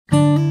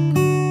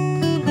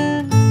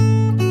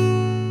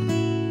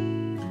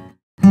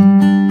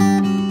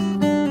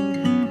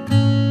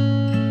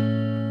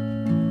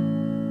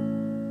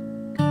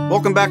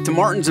Welcome back to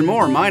Martins and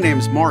More. My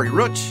name's Maury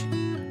Rutch,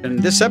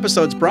 and this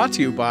episode's brought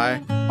to you by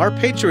our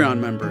Patreon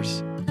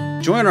members.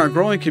 Join our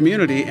growing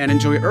community and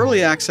enjoy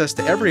early access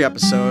to every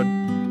episode,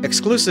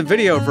 exclusive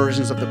video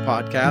versions of the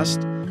podcast,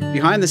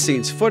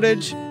 behind-the-scenes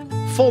footage,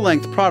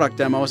 full-length product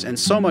demos, and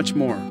so much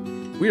more.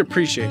 We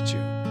appreciate you.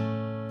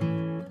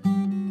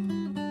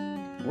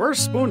 Where's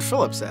Spoon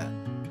Phillips at?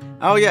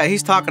 Oh yeah,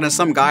 he's talking to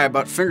some guy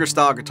about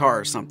fingerstyle guitar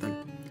or something.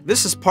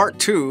 This is part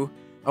 2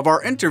 of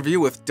our interview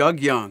with Doug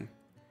Young.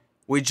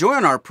 We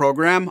join our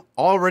program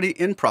already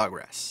in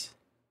progress.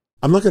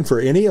 I'm looking for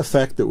any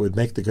effect that would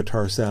make the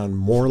guitar sound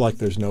more like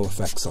there's no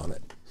effects on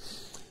it.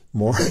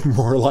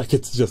 More like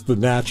it's just the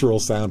natural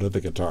sound of the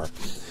guitar.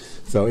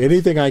 So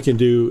anything I can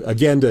do,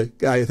 again,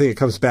 I think it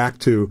comes back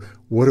to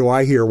what do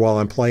I hear while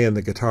I'm playing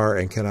the guitar,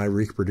 and can I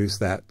reproduce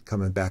that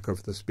coming back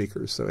over the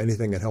speakers? So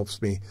anything that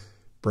helps me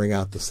bring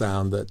out the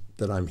sound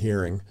that I'm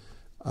hearing.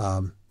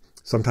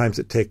 Sometimes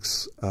it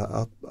takes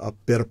a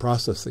bit of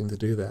processing to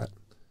do that.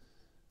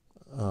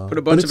 Put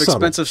a bunch of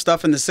expensive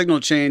stuff in the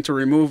signal chain to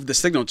remove the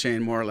signal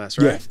chain, more or less,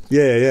 right?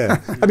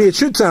 Yeah. I mean, it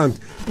should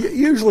sound,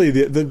 usually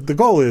the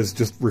goal is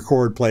just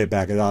record, play it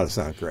back. It ought to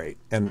sound great.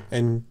 And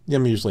I'm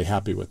usually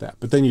happy with that.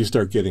 But then you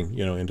start getting,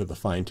 into the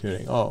fine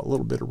tuning. Oh, a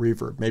little bit of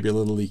reverb, maybe a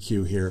little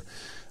EQ here,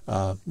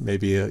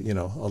 maybe a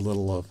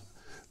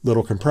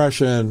little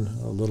compression,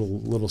 a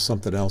little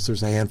something else.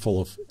 There's a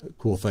handful of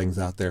cool things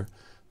out there.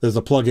 There's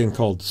a plugin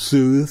called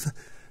Soothe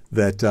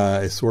that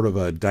is sort of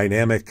a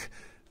dynamic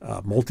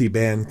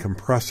multi-band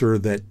compressor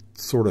that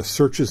sort of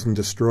searches and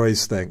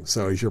destroys things.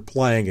 So as you're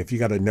playing, if you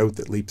got a note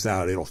that leaps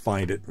out, it'll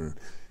find it and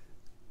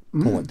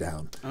pull it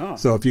down. Oh.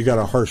 So if you got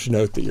a harsh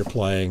note that you're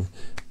playing,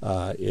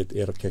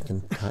 it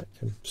can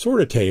sort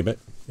of tame it,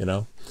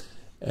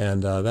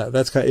 and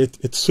that's kind of,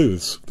 it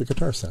soothes the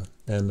guitar sound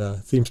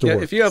and seems to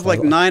work. If you have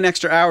like 9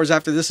 extra hours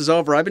after this is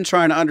over, I've been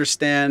trying to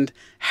understand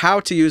how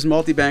to use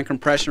multi-band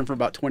compression for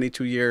about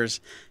 22 years,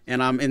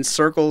 and I'm in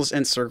circles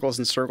and circles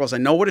and circles. I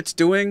know what it's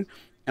doing.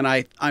 And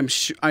I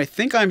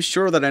think I'm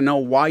sure that I know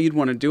why you'd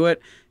want to do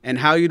it and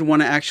how you'd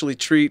want to actually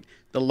treat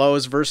the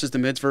lows versus the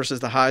mids versus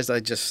the highs. I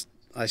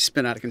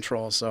spin out of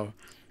control. So,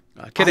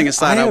 kidding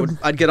aside,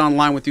 I'd get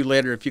online with you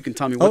later if you can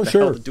tell me what the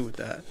hell to do with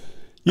that.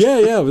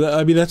 Yeah.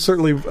 I mean, that's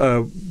certainly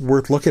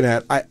worth looking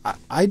at.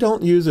 I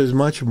don't use as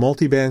much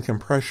multi-band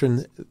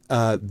compression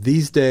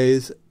these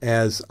days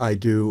as I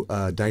do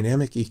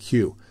dynamic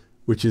EQ,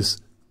 which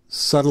is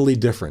subtly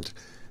different.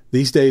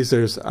 These days,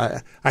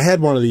 I had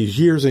one of these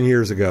years and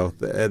years ago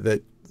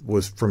that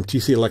was from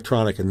TC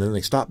Electronic, and then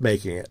they stopped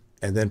making it.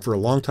 And then for a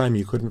long time,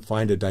 you couldn't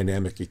find a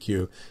dynamic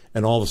EQ,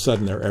 and all of a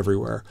sudden they're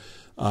everywhere.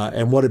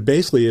 And what it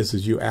basically is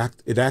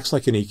it acts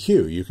like an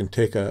EQ. You can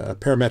take a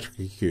parametric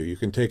EQ. You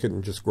can take it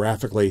and just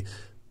graphically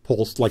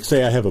pulse. Like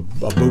say I have a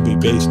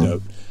boomy bass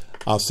note.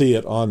 I'll see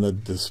it on the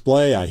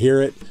display. I hear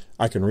it.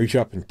 I can reach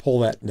up and pull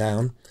that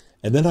down.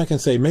 And then I can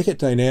say, make it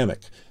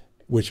dynamic,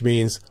 which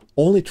means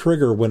only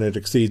trigger when it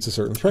exceeds a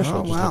certain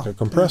threshold, just like a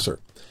compressor.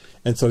 Yeah.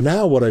 And so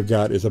now what I've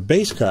got is a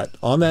bass cut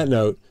on that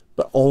note,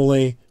 but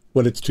only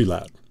when it's too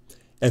loud.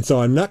 And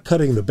so I'm not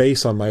cutting the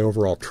bass on my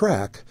overall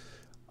track.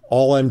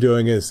 All I'm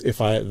doing is if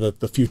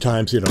the few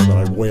times, that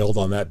I've wailed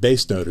on that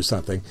bass note or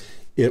something,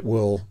 it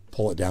will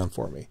pull it down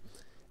for me.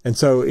 And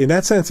so in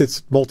that sense,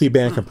 it's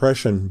multi-band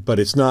compression, but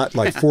it's not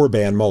like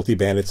 4-band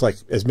multi-band. It's like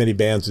as many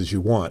bands as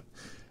you want.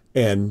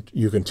 And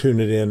you can tune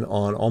it in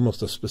on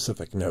almost a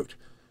specific note.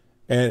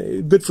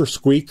 And good for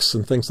squeaks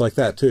and things like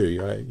that, too.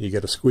 You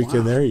get a squeak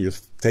in there, you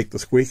just take the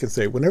squeak and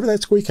say, whenever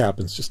that squeak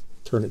happens, just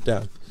turn it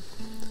down.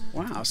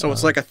 Wow. So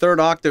it's like a 3rd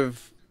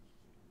octave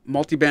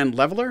multi-band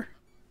leveler?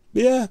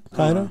 Yeah,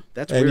 kind of.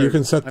 That's weird. You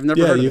can set, I've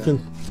never heard of that.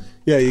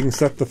 You can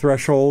set the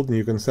threshold, and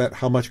you can set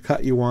how much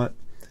cut you want.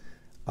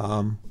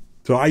 So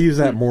I use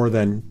that more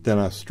than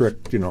a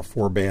strict,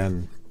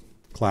 4-band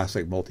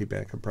classic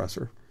multi-band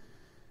compressor.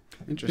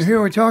 Interesting.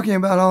 Here we're talking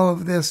about all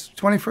of this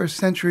 21st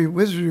century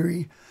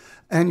wizardry,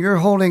 and you're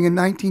holding a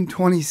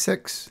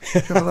 1926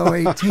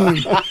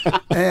 0018.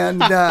 And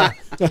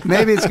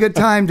maybe it's a good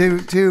time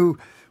to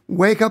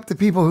wake up the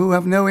people who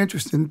have no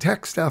interest in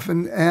tech stuff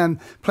and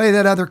play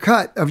that other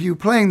cut of you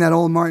playing that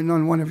old Martin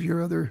on one of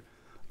your other.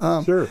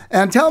 Sure.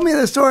 And tell me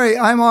the story.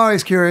 I'm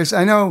always curious.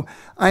 I know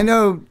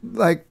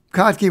like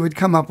Kotke would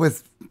come up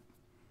with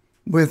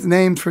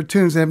names for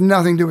tunes that have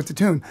nothing to do with the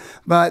tune.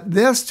 But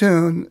this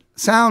tune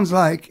sounds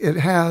like it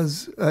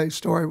has a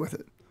story with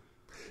it.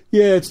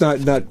 Yeah, it's not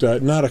a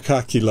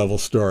Kotke level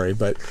story,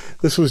 but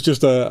this was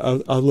just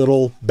a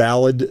little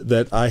ballad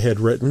that I had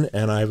written,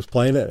 and I was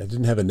playing it. I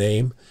didn't have a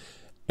name,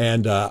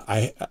 and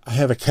I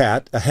had a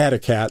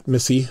cat,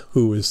 Missy,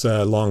 who is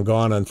long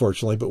gone,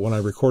 unfortunately. But when I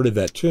recorded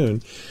that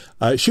tune,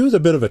 she was a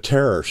bit of a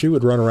terror. She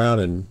would run around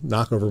and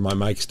knock over my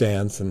mic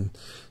stands, and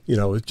it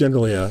was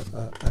generally a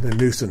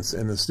nuisance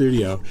in the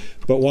studio.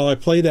 But while I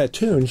played that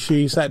tune,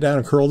 she sat down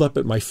and curled up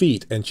at my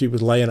feet, and she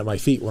was laying at my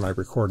feet when I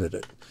recorded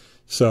it.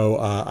 So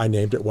I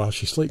named it While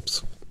She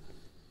Sleeps.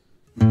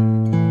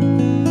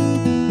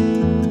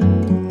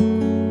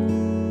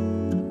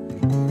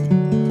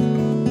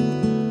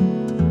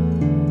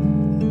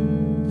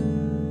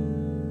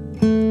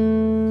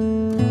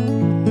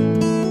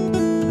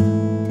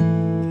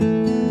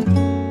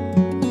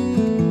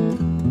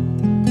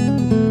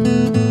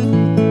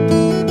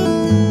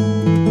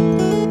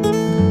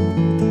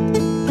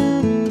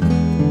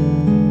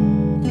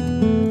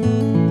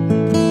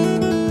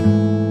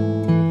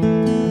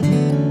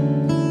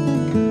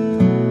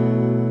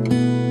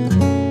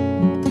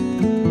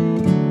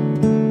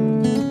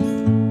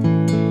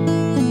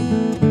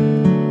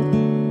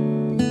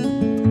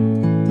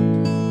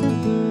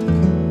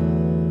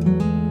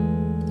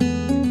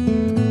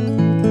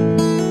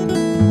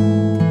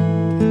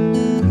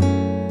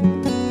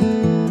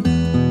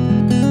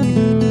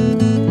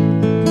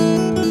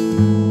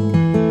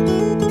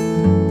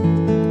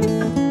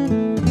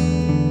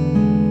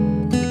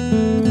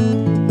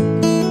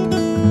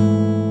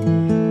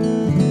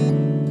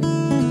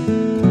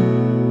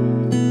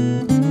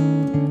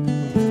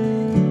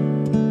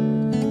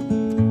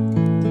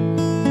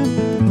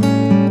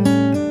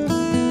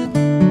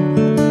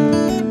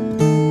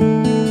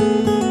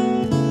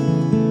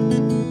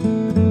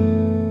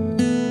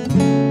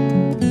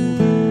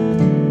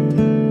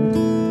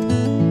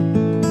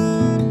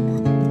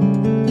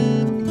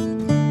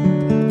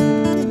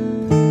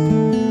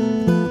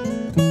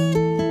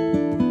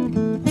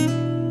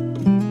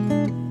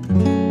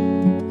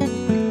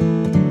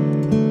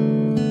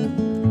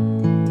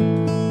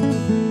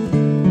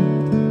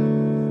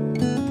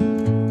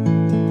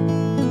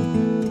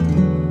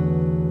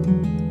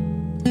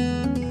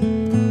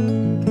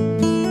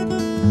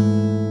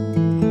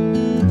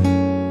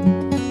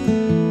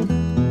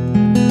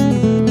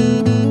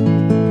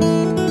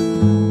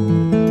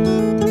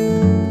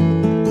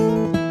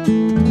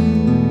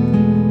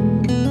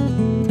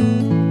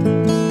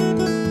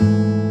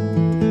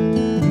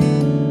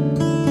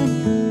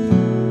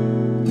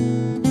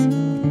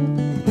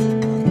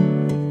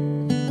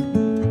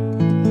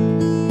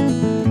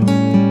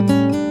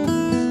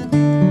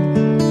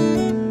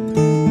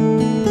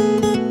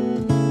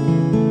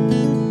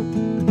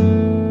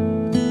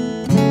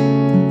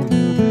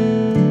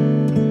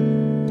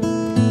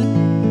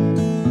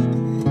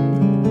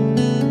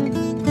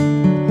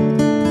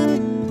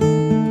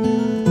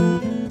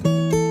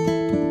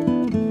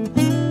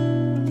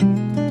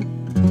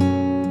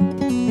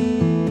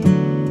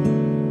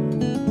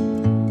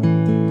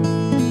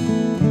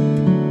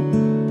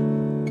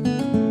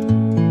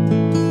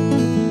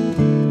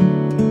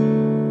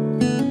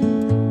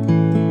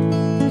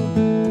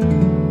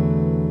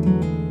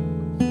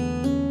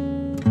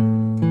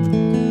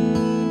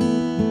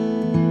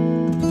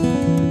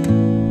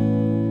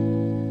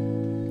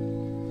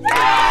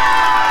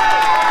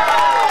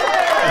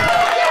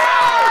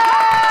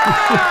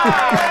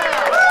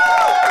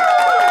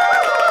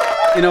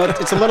 You know,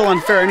 it's a little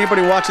unfair.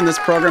 Anybody watching this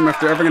program, if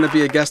they're ever going to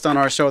be a guest on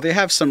our show, they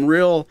have some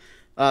real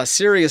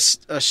serious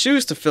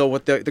shoes to fill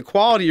with the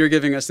quality you're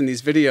giving us in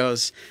these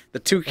videos, the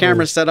 2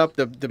 camera setup,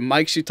 the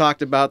mics you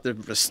talked about,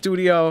 the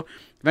studio.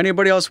 If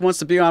anybody else wants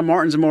to be on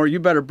Martins and More, you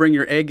better bring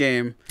your A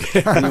game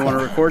when you want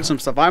to record some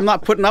stuff. I'm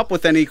not putting up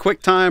with any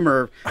QuickTime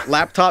or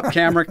laptop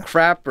camera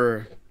crap,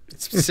 or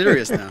it's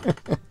serious now.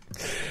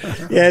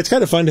 Yeah, it's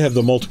kind of fun to have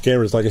the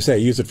multi-cameras. Like I say, I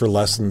use it for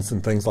lessons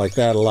and things like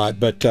that a lot.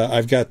 But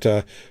I've got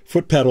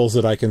foot pedals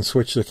that I can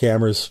switch the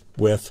cameras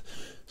with.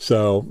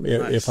 So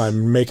if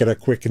I'm making a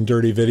quick and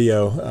dirty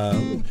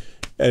video,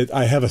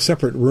 I have a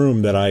separate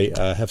room that I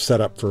have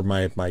set up for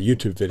my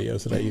YouTube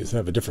videos that I use. I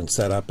have a different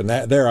setup. And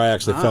there I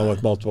actually film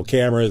with multiple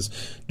cameras,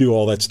 do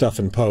all that stuff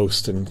in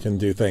post, and can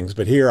do things.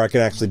 But here I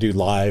can actually do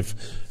live,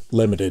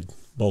 limited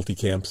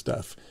multicam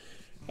stuff.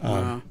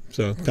 So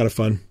kind of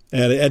fun.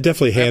 And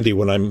definitely handy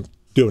when I'm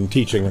doing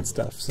teaching and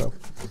stuff. So.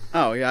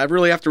 Oh, yeah. I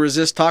really have to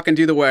resist talking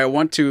to you the way I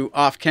want to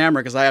off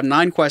camera, because I have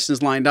 9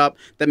 questions lined up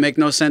that make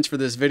no sense for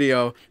this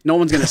video. No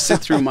one's going to sit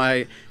through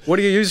my, what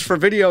do you use for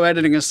video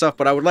editing and stuff?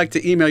 But I would like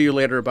to email you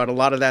later about a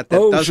lot of that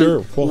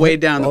doesn't weigh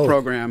down the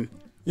program.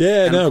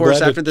 Yeah, and no, of course,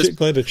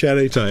 glad to chat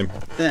anytime.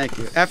 Thank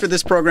you. After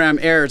this program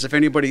airs, if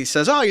anybody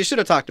says, oh, you should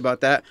have talked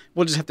about that,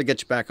 we'll just have to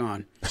get you back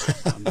on.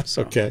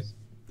 Okay.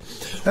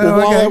 Well,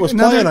 while I was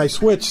playing, I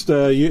switched.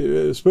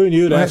 Spoon,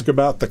 you'd ask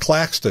about the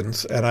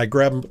Claxtons, and I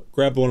grabbed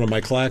one of my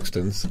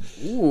Claxtons.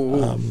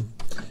 Ooh.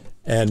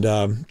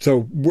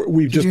 So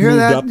we've just moved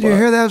up. Did you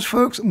hear those,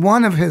 folks?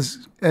 One of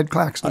his Ed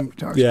Claxton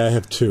guitars. Yeah, I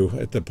have 2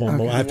 at the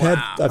moment. Okay.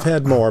 I've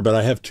had more, but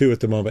I have 2 at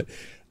the moment.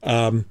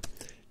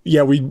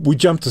 Yeah, we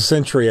jumped a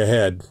century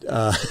ahead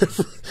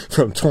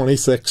from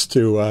 26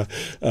 to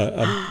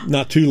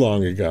not too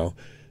long ago.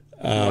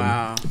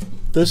 Wow.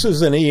 This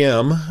is an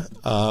EM,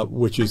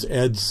 which is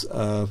Ed's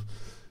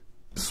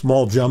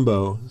small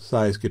jumbo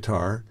size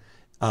guitar.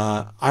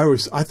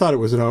 I thought it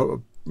was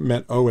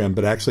meant OM,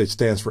 but actually it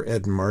stands for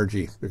Ed and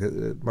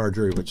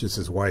Marjorie, which is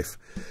his wife.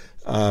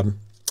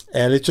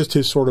 And it's just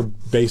his sort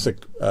of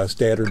basic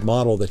standard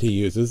model that he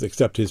uses,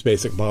 except his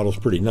basic model is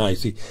pretty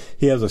nice.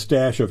 He has a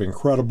stash of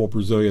incredible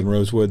Brazilian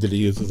rosewood that he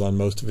uses on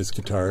most of his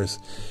guitars.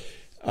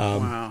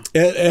 Wow.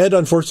 Ed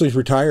unfortunately is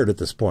retired at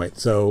this point,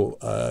 so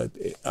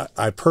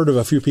I've heard of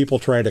a few people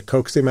trying to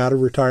coax him out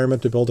of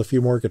retirement to build a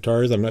few more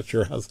guitars. I'm not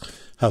sure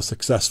how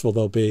successful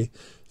they'll be,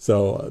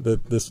 so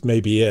this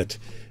may be it.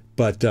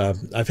 But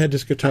I've had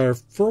this guitar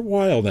for a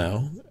while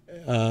now,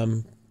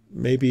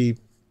 maybe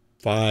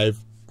 5,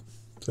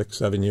 6,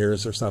 7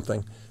 years or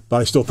something,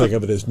 but I still think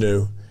of it as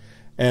new.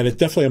 And it's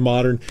definitely a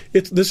modern.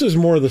 This is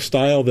more the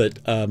style that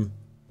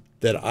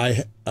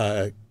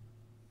I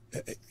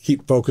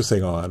keep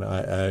focusing on.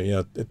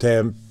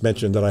 Tam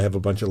mentioned that I have a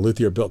bunch of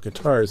luthier built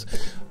guitars.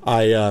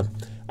 I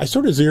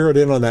sort of zeroed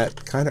in on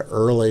that kind of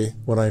early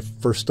when I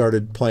first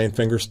started playing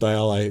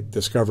fingerstyle. I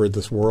discovered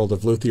this world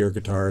of luthier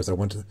guitars. I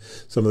went to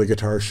some of the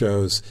guitar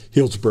shows.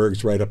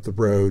 Healdsburg's right up the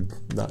road,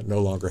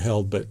 no longer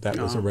held, but that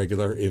was a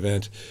regular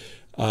event.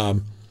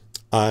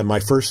 My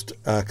first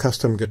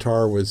custom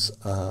guitar was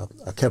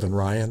a Kevin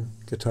Ryan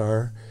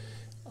guitar.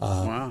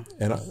 Wow.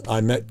 And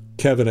I met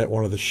Kevin at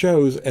one of the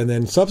shows, and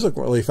then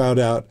subsequently found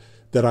out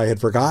that I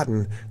had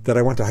forgotten that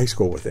I went to high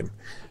school with him.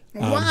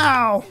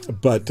 Wow!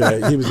 But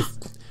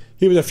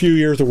he was a few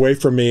years away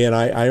from me, and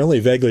I only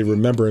vaguely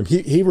remember him.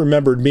 He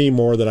remembered me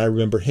more than I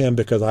remember him,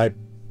 because I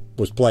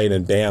was playing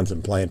in bands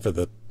and playing for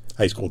the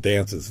high school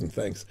dances and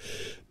things.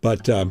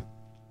 But so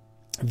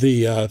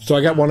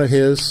I got one of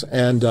his,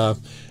 and that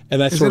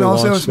Is sort it of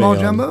also a launched small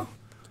me jumbo?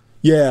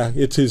 Yeah,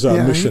 it's his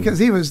mission. Because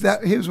he was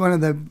one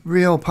of the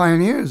real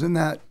pioneers in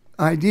that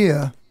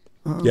idea.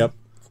 Yep.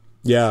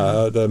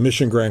 Yeah, the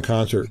Mission Grand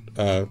Concert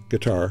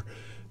guitar.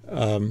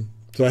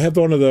 So I have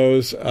one of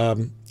those,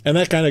 and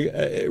that kind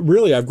of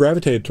really I've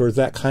gravitated towards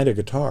that kind of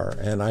guitar,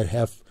 and I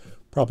have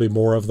probably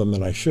more of them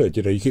than I should.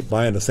 You keep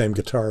buying the same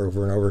guitar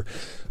over and over,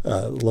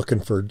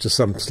 looking for just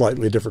some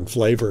slightly different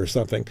flavor or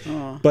something.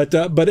 But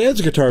Ed's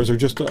guitars are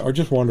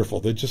just wonderful.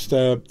 They're just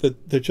a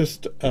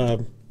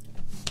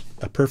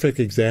perfect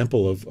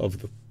example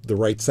of the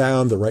right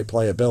sound, the right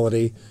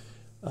playability.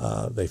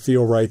 They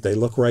feel right. They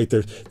look right.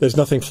 There's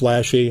nothing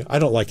flashy. I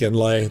don't like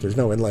inlay. There's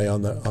no inlay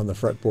on the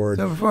fretboard.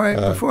 So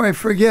before I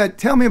forget,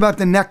 tell me about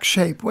the neck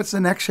shape. What's the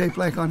neck shape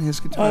like on his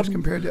guitars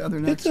compared to other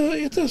necks?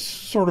 It's a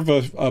sort of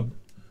a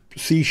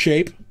C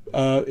shape.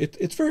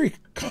 It's very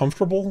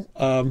comfortable.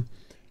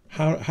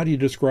 How do you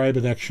describe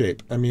a neck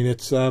shape? I mean,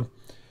 it's not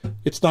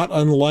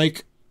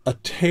unlike a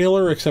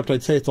Taylor, except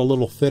I'd say it's a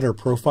little thinner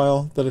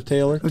profile than a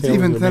Taylor. It's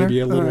even thinner? Maybe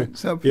a little, right,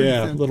 so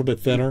a little bit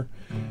thinner.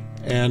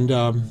 And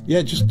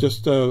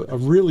just a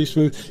really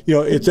smooth.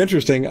 It's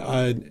interesting.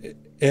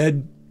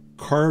 Ed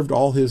carved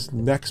all his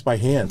necks by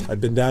hand.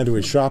 I've been down to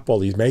his shop while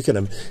he's making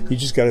them. He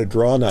just got a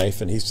draw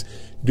knife and he's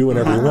doing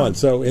every one.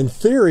 So in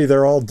theory,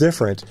 they're all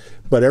different,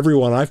 but every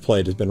one I've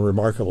played has been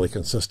remarkably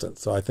consistent.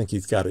 So I think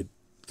he's got it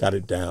got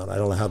it down. I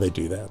don't know how they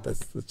do that.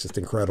 That's just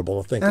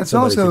incredible to think. And it's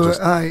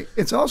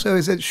also,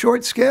 is it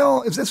short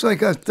scale? Is this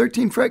like a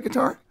 13 fret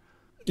guitar?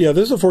 Yeah,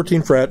 this is a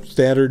 14 fret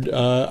standard.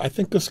 I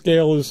think the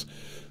scale is,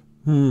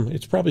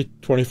 it's probably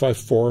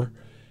 25/4.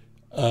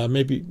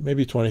 Maybe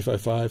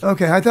 25/5.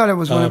 Okay, I thought it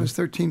was one of his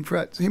 13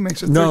 frets. He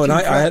makes a 13 no, and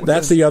fret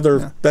that's the other.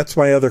 Yeah. That's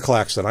my other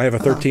Claxton. I have a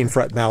 13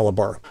 fret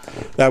Malabar.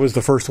 That was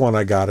the first one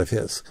I got of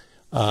his.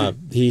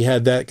 He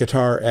had that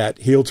guitar at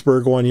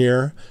Healdsburg one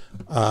year.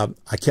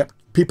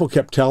 People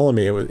kept telling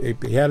me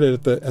he had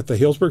it at the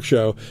Healdsburg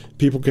show.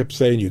 People kept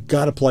saying, "You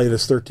got to play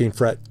this 13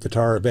 fret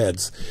guitar of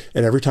Ed's."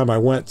 And every time I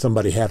went,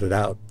 somebody had it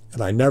out,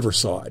 and I never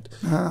saw it.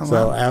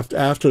 So wow.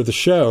 After the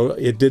show,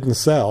 it didn't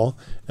sell,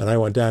 and I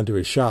went down to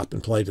his shop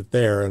and played it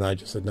there. And I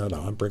just said, "No,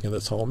 I'm bringing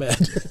this home,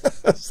 Ed."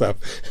 So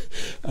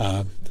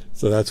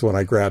that's when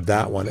I grabbed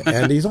that one.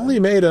 And he's only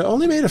made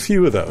a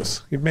few of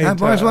those.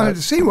 I've always wanted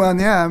to see one.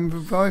 Yeah,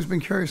 I've always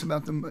been curious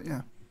about them, but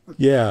yeah.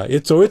 Yeah,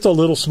 it's a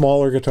little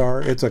smaller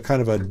guitar. It's a kind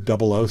of a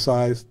 00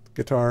 size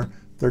guitar,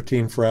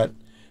 13 fret.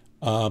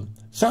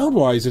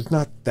 Sound-wise, it's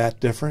not that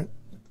different.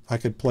 I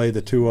could play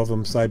the two of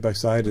them side by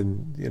side,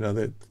 and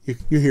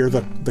you hear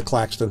the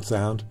Claxton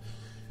sound,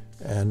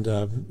 and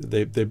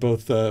they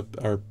both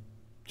are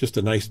just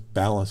a nice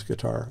balanced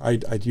guitar.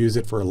 I'd use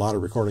it for a lot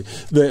of recording.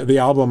 The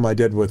album I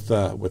did with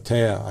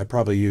Teja, I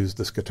probably used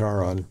this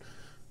guitar on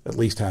at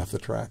least half the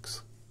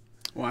tracks.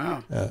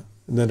 Wow.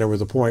 And then there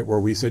was a point where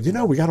we said,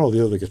 we got all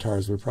the other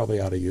guitars, we probably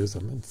ought to use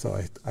them. And so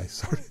I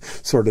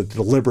sort of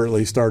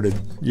deliberately started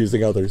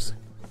using others.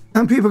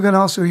 Some people can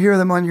also hear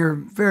them on your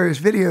various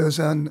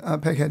videos on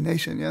Peghead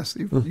Nation. Yes,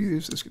 you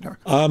use this guitar.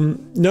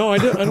 No, I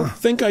don't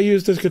think I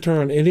used this guitar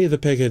on any of the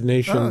Peghead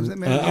Nation.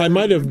 I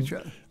might have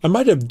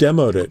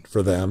demoed it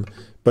for them,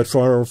 but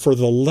for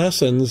the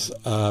lessons,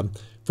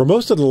 for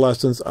most of the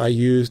lessons, I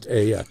used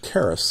a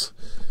Keras,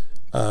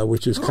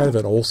 which is kind of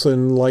an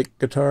Olsen-like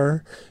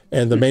guitar.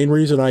 And the main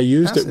reason I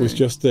used it was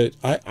just that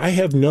I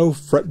have no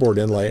fretboard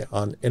inlay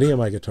on any of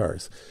my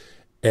guitars.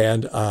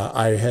 And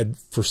I had,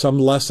 for some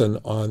lesson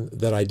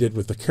that I did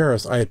with the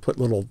Keras, I had put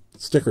little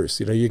stickers.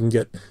 You can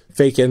get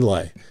fake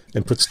inlay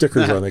and put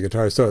stickers on the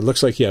guitar, so it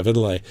looks like you have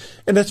inlay.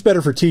 And that's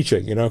better for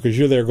teaching, because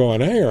you're there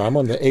going, "Hey, I'm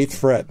on the 8th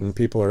fret," and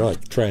people are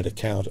like trying to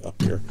count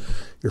up your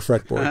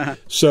fretboard.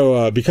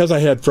 So because I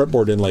had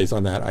fretboard inlays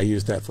on that, I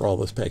used that for all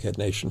those Peghead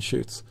Nation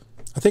shoots.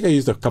 I think I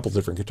used a couple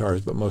different guitars,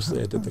 but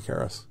mostly I did the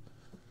Keras.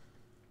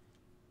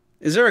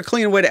 Is there a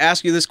clean way to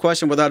ask you this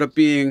question without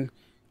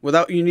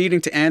you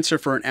needing to answer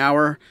for an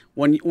hour?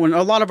 When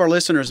a lot of our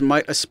listeners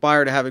might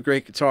aspire to have a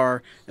great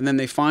guitar and then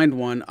they find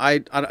one,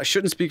 I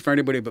shouldn't speak for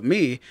anybody but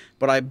me,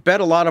 but I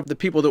bet a lot of the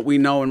people that we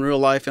know in real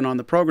life and on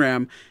the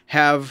program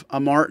have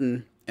a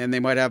Martin, and they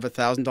might have a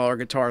 $1,000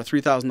 guitar, a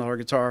 $3,000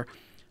 guitar.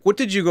 What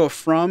did you go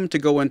from to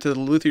go into the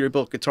luthier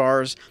built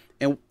guitars?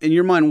 And in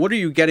your mind, what are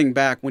you getting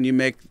back when you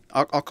make,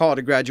 I'll call it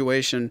a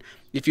graduation,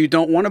 if you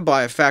don't want to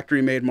buy a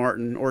factory-made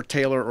Martin or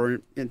Taylor or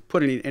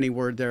put any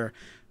word there?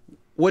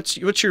 What's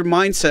your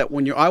mindset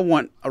when I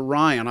want a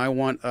Ryan, I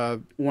want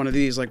one of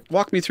these? Like,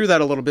 walk me through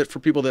that a little bit for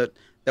people that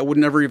would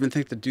never even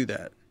think to do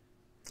that.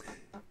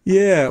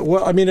 Yeah,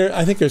 well, I mean,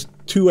 I think there's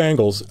two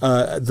angles.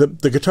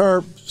 The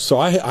guitar, so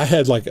I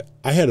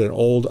had an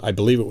old, I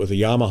believe it was a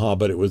Yamaha,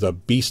 but it was a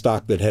B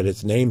stock that had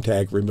its name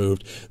tag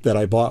removed that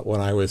I bought when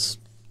I was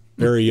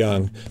very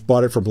young.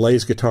 Bought it from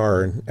Blaze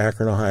Guitar in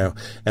Akron, Ohio.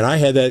 And I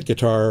had that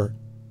guitar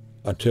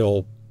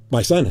until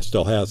my son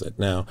still has it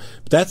now.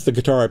 But that's the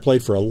guitar I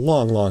played for a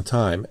long, long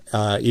time,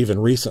 even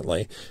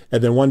recently.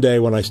 And then one day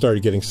when I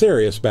started getting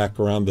serious, back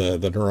around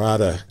the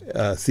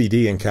Narada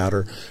CD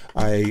encounter,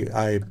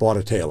 I bought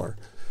a Taylor.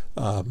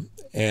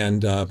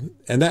 And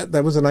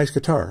that was a nice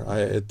guitar.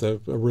 It's a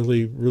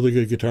really, really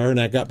good guitar, and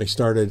that got me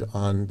started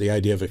on the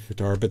idea of a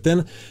guitar. But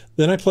then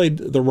I played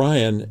the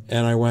Ryan,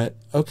 and I went,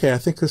 okay, I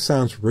think this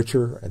sounds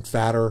richer and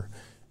fatter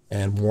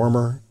and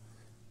warmer.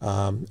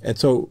 And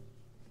so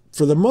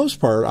for the most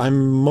part,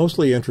 I'm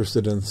mostly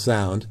interested in the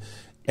sound.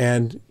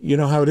 And you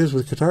know how it is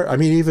with guitar. I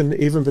mean,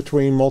 even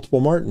between multiple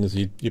Martins,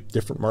 you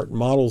different Martin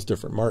models,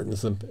 different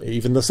Martins, and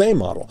even the same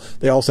model,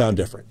 they all sound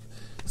different.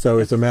 So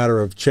it's a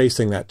matter of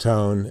chasing that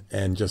tone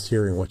and just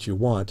hearing what you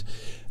want.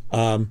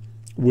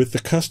 With the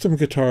custom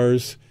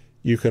guitars,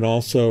 you can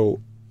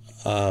also,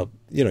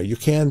 you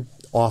can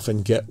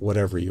often get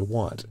whatever you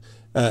want.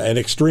 Give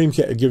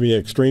me an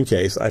extreme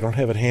case. I don't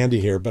have it handy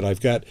here, but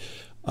I've got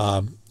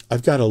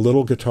a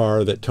little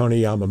guitar that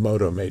Tony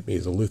Yamamoto made me.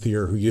 He's a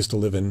luthier who used to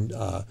live in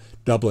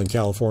Dublin,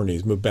 California.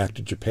 He's moved back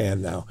to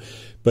Japan now.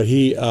 But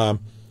he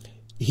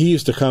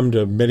used to come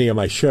to many of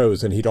my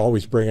shows, and he'd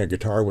always bring a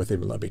guitar with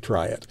him and let me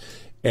try it.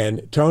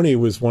 And Tony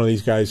was one of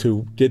these guys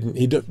who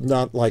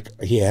not like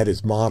he had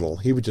his model.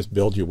 He would just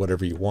build you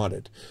whatever you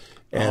wanted.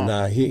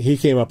 And he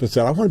came up and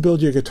said, "I want to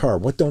build you a guitar.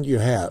 What don't you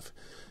have?"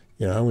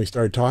 And we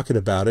started talking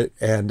about it,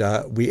 and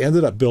we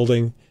ended up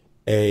building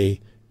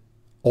a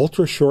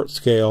ultra short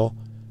scale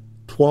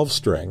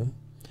 12-string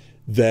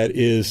that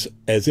is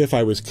as if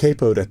I was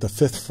capoed at the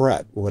 5th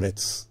fret when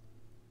it's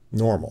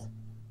normal.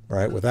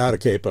 right? Without a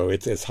capo,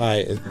 it's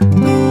high.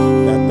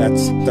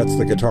 That's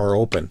the guitar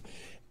open,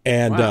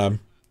 and wow.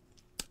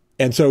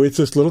 And so it's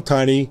this little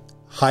tiny,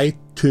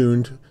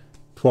 high-tuned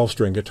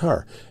 12-string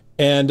guitar.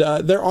 And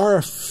there are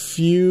a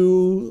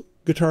few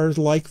guitars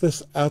like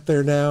this out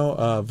there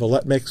now.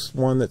 Villette makes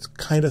one that's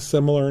kind of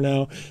similar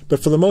now. But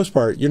for the most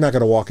part, you're not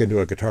going to walk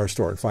into a guitar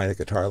store and find a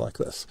guitar like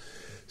this.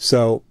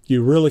 So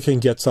you really can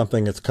get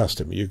something that's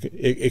custom.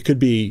 It could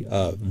be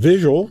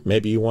visual.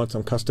 Maybe you want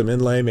some custom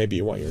inlay. Maybe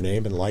you want your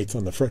name and lights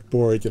on the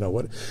fretboard. You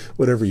know,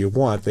 whatever you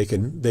want, they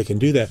can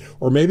do that.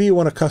 Or maybe you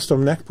want a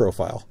custom neck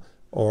profile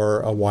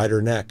or a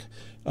wider neck.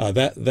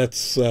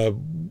 That's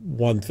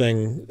one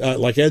thing.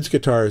 Like Ed's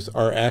guitars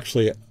are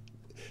actually,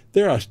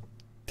 they're a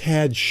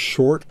tad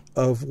short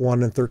of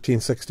 1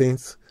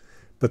 13/16,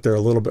 but they're a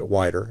little bit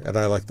wider, and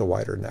I like the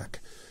wider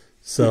neck.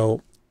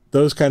 So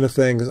those kind of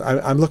things.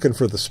 I'm looking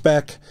for the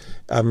spec.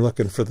 I'm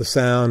looking for the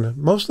sound.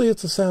 Mostly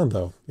it's the sound,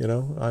 though. You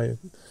know,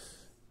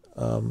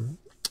 and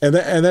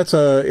that's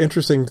a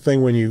interesting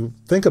thing when you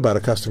think about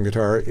a custom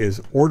guitar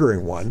is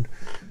ordering one.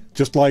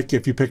 Just like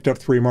if you picked up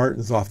 3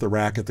 Martins off the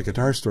rack at the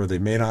guitar store, they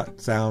may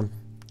not sound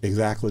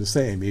exactly the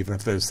same, even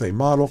if they're the same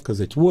model, because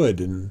it's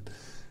wood and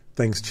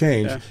things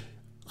change. Yeah.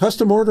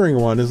 Custom ordering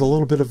one is a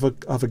little bit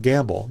of a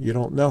gamble. You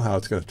don't know how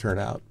it's going to turn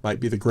out. Might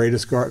be the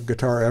greatest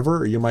guitar ever,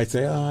 or you might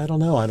say, oh, I don't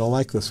know, I don't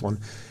like this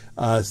one.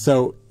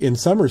 So in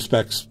some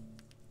respects,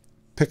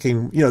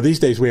 picking, you know, these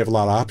days we have a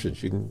lot of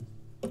options. You can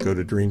go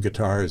to Dream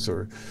Guitars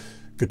or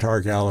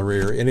Guitar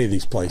Gallery or any of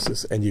these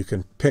places, and you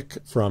can pick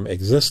from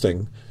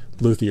existing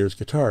luthiers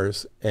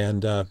guitars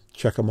and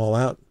check them all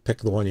out, pick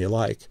the one you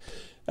like.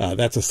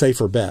 That's a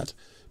safer bet.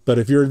 But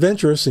if you're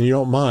adventurous and you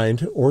don't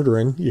mind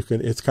ordering, you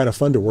can. It's kind of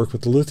fun to work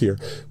with the luthier.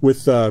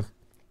 With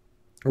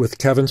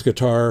Kevin's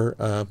guitar,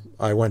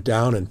 I went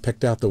down and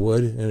picked out the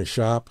wood in a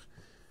shop.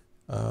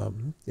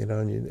 You know,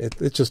 and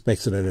it just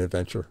makes it an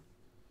adventure.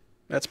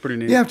 That's pretty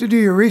neat. You have to do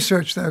your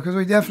research, though, because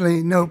we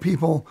definitely know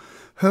people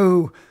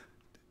who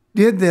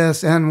did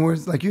this and were,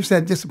 like you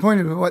said,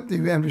 disappointed with what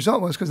the end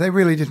result was because they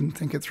really didn't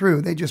think it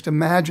through. They just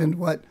imagined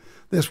what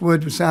this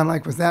wood would sound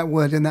like with that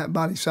wood and that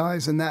body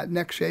size and that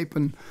neck shape,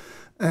 and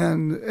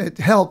it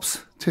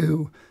helps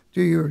to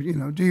do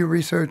your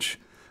research.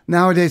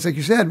 Nowadays, like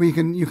you said, you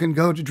can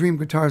go to Dream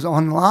Guitars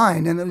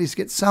online and at least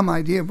get some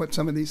idea of what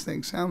some of these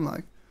things sound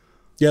like.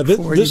 Yeah,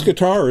 this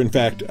guitar, in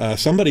fact,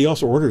 somebody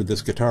else ordered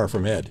this guitar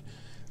from Ed.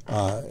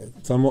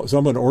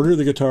 Someone ordered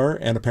the guitar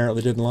and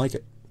apparently didn't like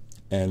it,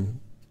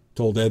 and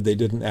told Ed they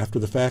didn't after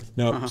the fact.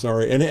 No,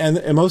 sorry.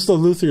 And most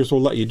of the luthiers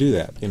will let you do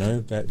that. You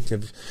know,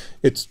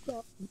 it's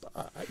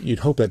you'd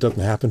hope that doesn't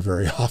happen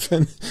very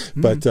often,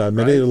 but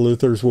many of the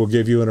luthiers will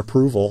give you an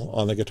approval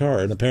on the guitar.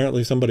 And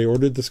apparently somebody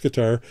ordered this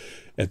guitar,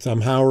 and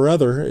somehow or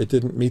other it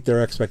didn't meet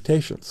their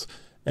expectations.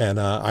 And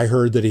I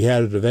heard that he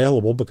had it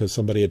available because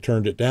somebody had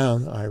turned it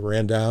down. I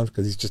ran down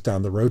because he's just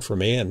down the road from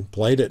me and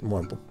played it and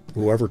went,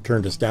 whoever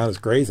turned us down is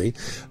crazy.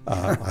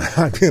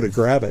 I'm going to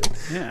grab it.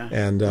 Yeah.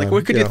 And like,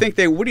 what do you think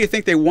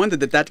they wanted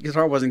that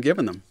guitar wasn't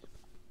given them?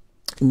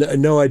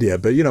 No idea.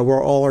 But you know,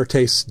 all our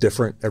tastes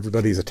different.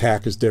 Everybody's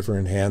attack is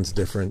different, hands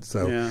different.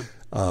 So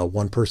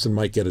one person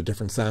might get a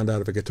different sound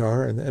out of a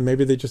guitar, and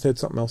maybe they just had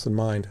something else in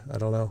mind. I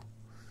don't know.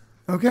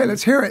 Okay,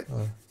 let's hear it.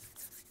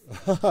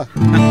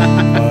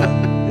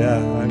 Yeah,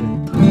 I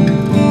mean.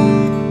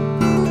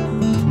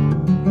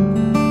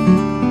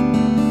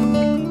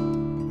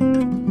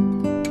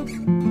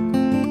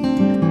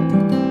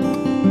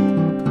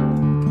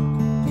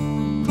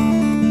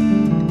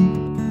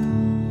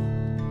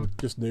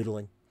 Just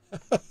noodling.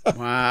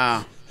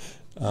 Wow.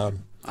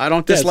 I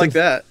don't dislike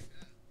that.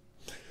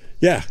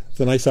 Yeah, it's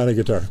a nice sounding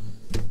guitar.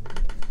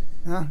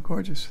 Ah,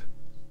 gorgeous.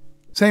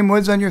 Same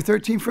woods on your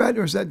 13th fret,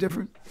 or is that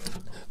different?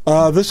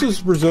 This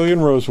is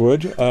Brazilian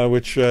rosewood,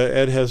 which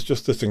Ed has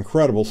just this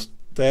incredible.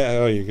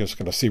 Oh, you're just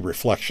going to see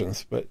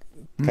reflections, but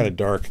kind of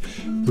dark.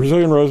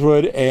 Brazilian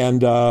rosewood,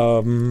 and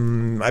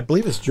I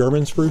believe it's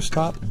German spruce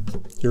top,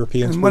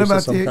 European spruce. And what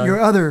about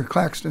your other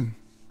Claxton?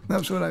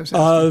 That's what I was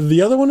asking.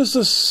 The other one is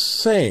the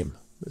same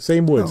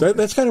woods. Oh.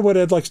 That's kind of what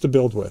Ed likes to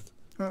build with.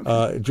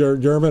 Okay.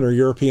 German or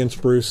European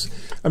spruce.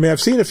 I mean,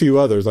 I've seen a few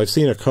others. I've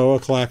seen a Koa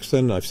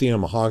Claxton. I've seen a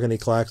mahogany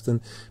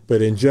Claxton.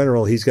 But in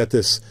general, he's got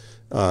this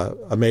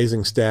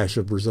amazing stash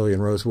of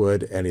Brazilian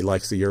rosewood, and he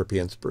likes the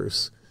European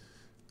spruce.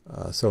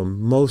 So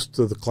most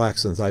of the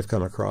Claxtons I've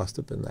come across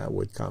have been that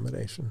wood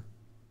combination.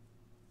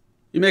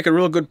 You make a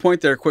real good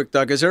point there, Quick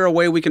Doug. Is there a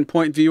way we can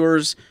point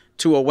viewers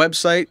to a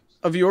website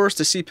of yours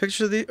to see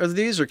pictures of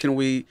these, or can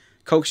we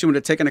coax you into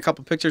taking a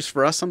couple pictures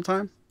for us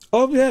sometime?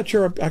 Oh yeah,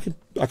 sure. I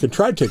could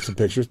try to take some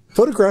pictures.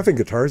 Photographing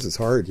guitars is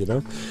hard, you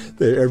know.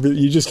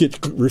 You just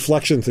get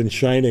reflections and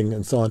shining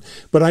and so on.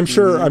 But I'm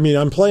sure. I mean,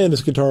 I'm playing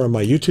this guitar on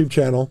my YouTube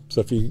channel.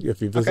 So if you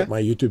visit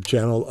my YouTube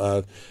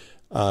channel,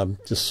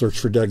 just search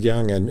for Doug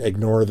Young and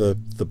ignore the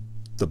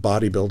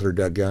bodybuilder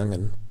Doug Young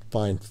and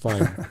find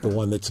the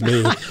one that's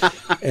me.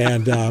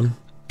 And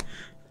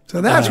so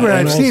that's where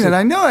I've seen it.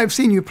 I know I've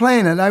seen you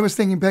playing it. I was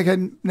thinking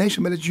Peghead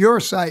Nation, but it's your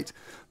site.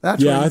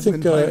 That's I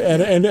think,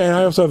 and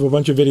I also have a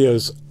bunch of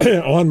videos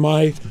on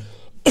my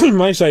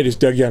my site is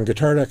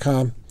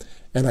DougYoungGuitar.com,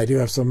 and I do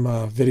have some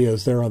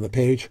videos there on the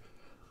page.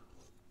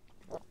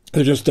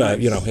 They're just,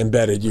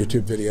 embedded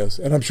YouTube videos,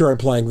 and I'm sure I'm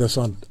playing this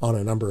on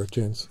a number of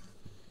tunes.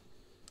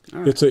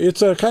 Right.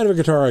 It's a kind of a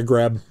guitar I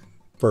grab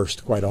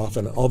first quite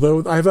often,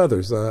 although I have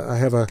others. I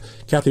have a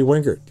Kathy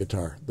Wingert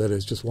guitar that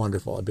is just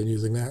wonderful. I've been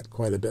using that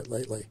quite a bit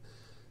lately.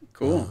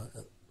 Cool.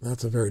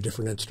 That's a very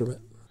different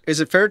instrument. Is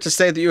it fair to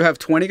say that you have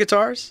 20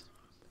 guitars?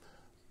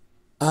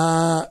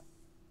 I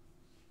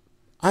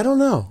don't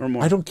know. Or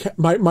more? I don't.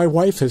 My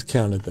wife has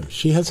counted them.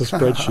 She has a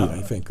spreadsheet,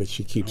 I think, that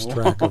she keeps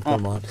track of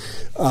them on.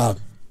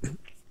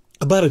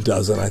 About a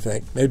dozen, I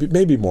think.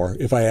 Maybe more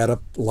if I add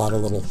up a lot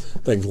of little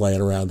things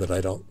laying around that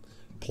I don't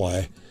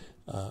play.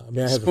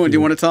 Spoon, do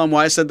you want to tell them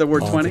why I said the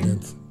word 20?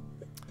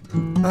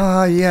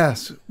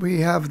 Yes. We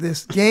have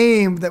this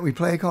game that we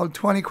play called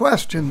 20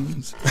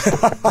 Questions.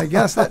 I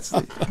guess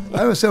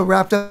I was so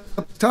wrapped up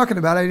talking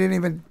about it, I didn't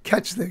even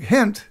catch the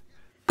hint.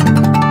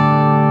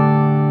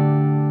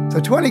 So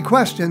 20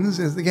 Questions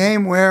is the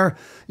game where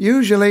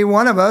usually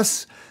one of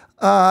us,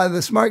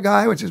 the smart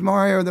guy, which is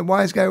Maury, or the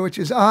wise guy, which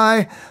is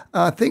I,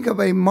 think of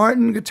a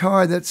Martin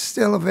guitar that's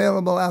still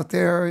available out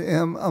there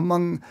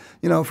among,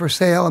 for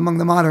sale among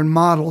the modern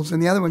models.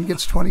 And the other one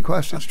gets 20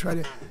 questions to try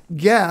to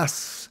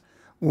guess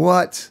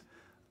what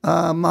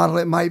model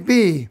it might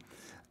be.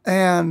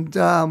 And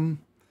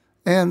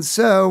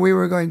so we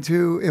were going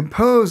to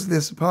impose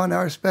this upon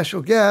our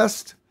special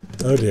guest.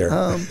 Oh, dear.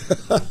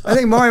 I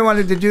think Maury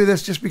wanted to do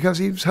this just because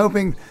he was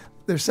hoping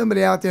there's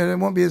somebody out there that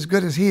won't be as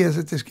good as he is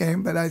at this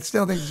game, but I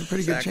still think there's a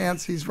pretty good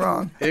chance he's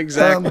wrong.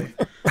 Exactly.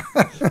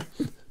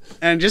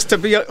 And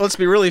let's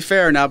be really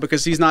fair now,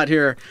 because he's not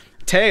here.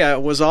 Teja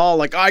was all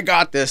like, I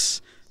got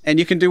this. And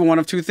you can do one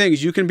of two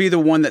things. You can be the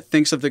one that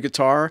thinks of the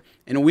guitar,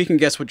 and we can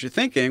guess what you're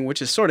thinking,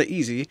 which is sort of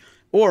easy.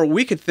 Or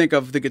we could think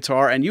of the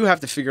guitar, and you have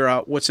to figure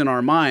out what's in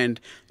our mind.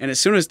 And as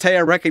soon as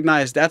Teja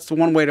recognized that's the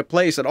one way to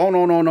play, he said, oh,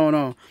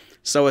 no.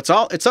 So it's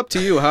up to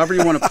you, however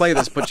you want to play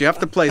this, but you have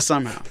to play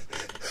somehow.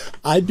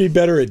 I'd be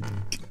better at...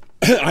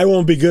 I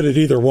won't be good at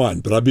either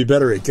one, but I'd be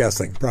better at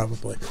guessing,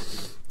 probably.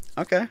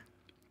 Okay.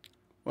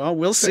 Well,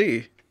 we'll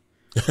see.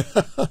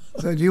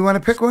 So do you want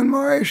to pick one,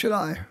 Maury, or should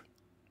I?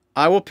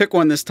 I will pick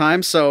one this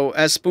time. So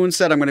as Spoon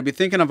said, I'm going to be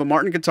thinking of a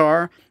Martin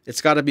guitar.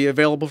 It's got to be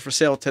available for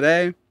sale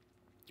today.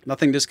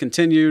 Nothing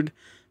discontinued,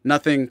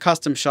 nothing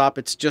custom shop.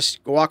 It's just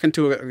walk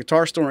into a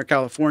guitar store in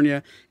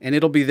California and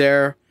it'll be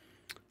there.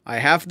 I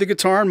have the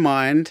guitar in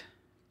mind,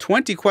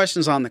 20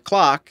 questions on the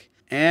clock,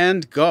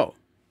 and go.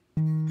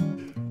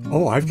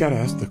 Oh, I've got to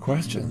ask the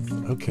questions.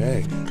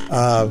 Okay.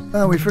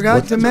 We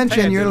forgot to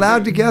mention you're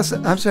allowed to guess.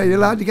 I'm sorry, you're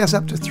allowed to guess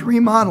up to 3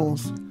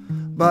 models,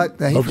 but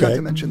he forgot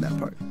to mention that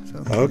part.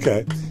 So.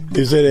 Okay.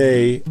 Is it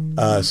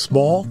a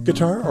small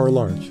guitar or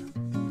large?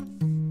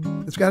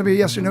 It's got to be a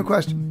yes or no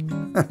question.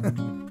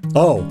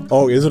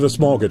 Oh, is it a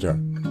small guitar?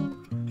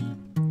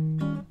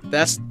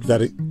 That's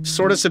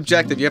sort of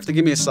subjective. You have to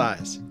give me a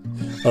size.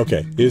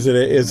 Okay. Is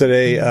it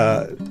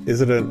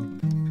a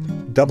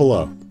double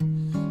O?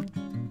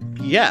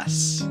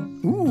 Yes.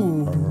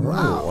 Ooh.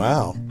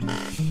 Wow.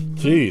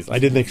 Jeez, I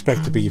didn't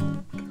expect to be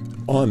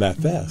on that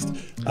fast.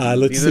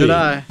 Let's see. Neither did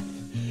I.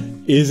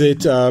 Is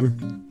it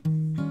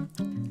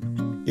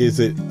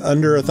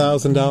under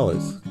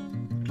 $1,000?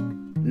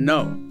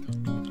 No.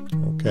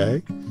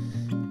 Okay.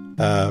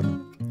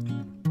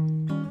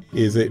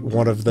 Is it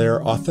one of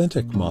their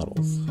authentic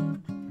models?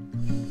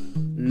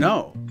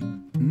 No.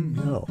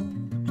 No.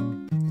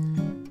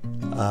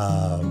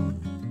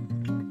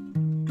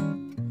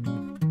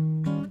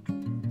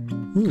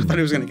 I thought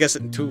he was going to guess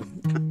it in 2.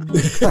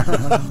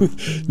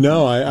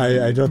 No,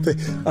 I don't think.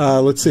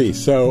 Let's see.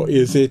 So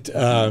is it...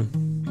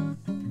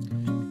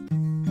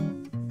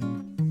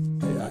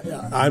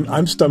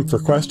 I'm stumped for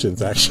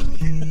questions, actually.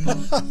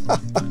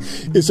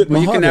 Is it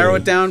mahogany? You can narrow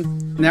it down.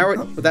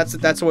 That's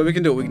the way we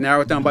can do it. We can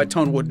narrow it down by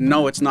tone wood.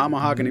 No, it's not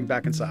mahogany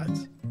back and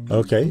sides.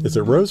 Okay. Is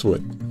it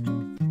rosewood?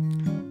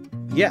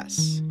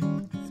 Yes.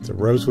 It's a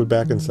rosewood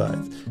back and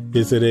sides.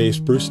 Is it a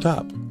spruce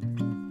top?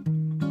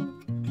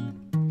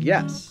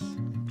 Yes.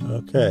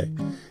 Okay.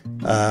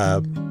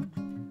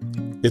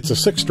 It's a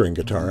 6-string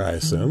guitar, I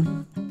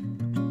assume.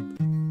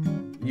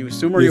 You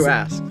assume or you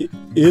ask?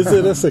 Is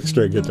it a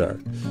 6-string guitar?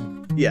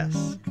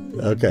 Yes.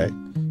 Okay.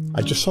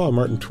 I just saw a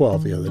Martin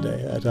 12 the other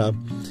day.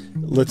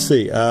 Let's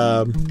see.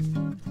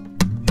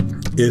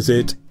 Is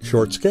it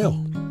short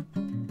scale?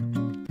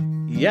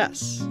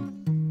 Yes.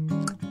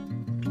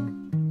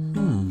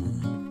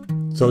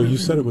 So you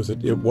said it was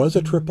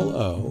a triple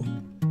O.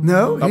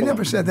 No, he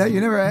never said that.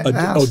 You never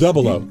asked.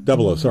 Double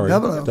O. Sorry.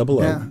 Double O. Double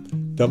O. Yeah.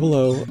 Double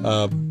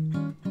O.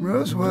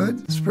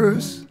 Rosewood,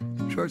 spruce,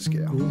 short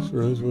scale.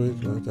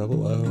 Rosewood,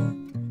 double O.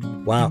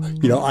 Wow.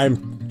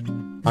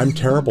 I'm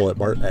terrible at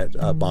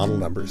bottle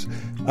numbers.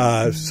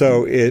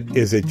 So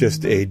is it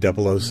just a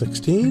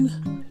 0016?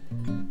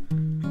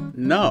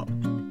 No.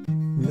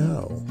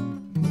 No.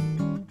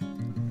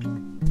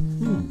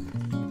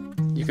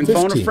 You can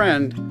phone a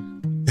friend.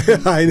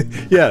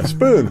 Yeah,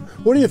 Spoon.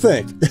 What do you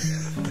think?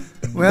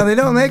 Well, they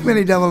don't make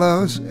many double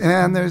O's,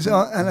 and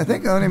I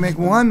think they only make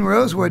one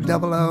rosewood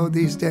double O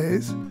these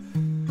days.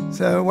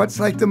 So what's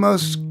like the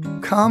most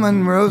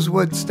common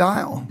rosewood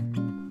style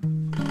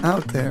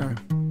out there?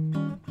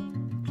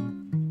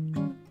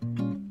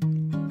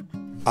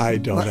 I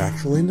don't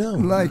actually know.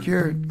 Like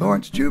your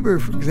Lawrence Juber,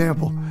 for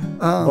example.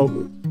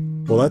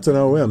 Well, that's an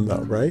OM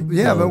though, right?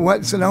 Yeah, but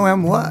what's an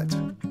OM what?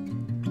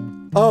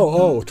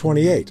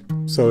 28.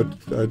 So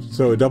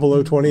a double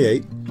O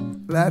 28.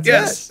 That's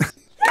yes. it.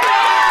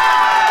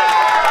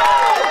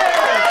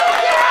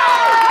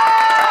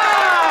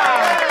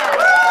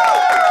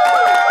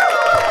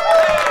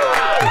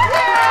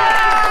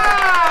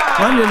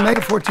 One didn't make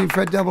a 14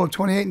 fret double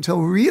 28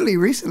 until really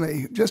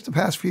recently, just the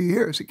past few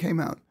years it came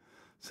out.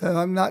 So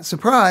I'm not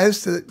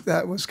surprised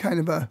that was kind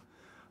of a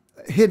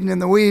hidden in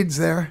the weeds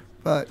there.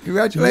 But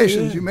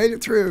congratulations, you made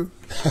it through.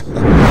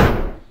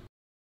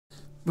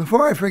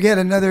 Before I forget,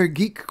 another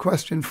geek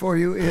question for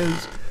you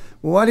is,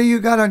 what do you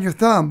got on your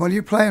thumb? What are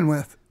you playing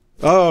with?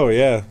 Oh,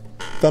 yeah.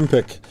 Thumb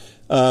pick.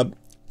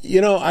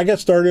 You know, I got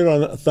started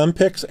on thumb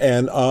picks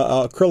and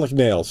acrylic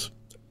nails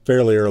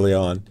fairly early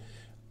on.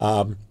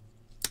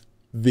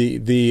 The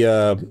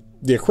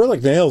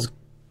acrylic nails,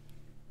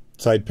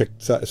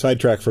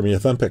 sidetrack from your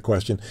thumb pick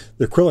question,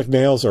 the acrylic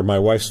nails are my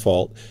wife's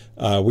fault.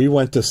 We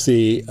went to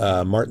see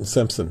Martin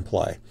Simpson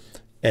play,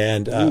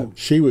 and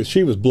she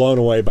was blown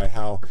away by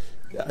how,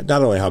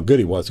 not only how good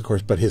he was, of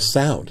course, but his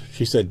sound.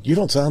 She said, "You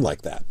don't sound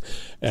like that."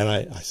 And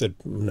I said,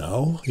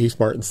 "No, he's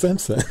Martin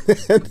Simpson."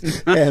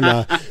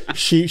 and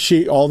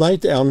she all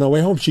night on the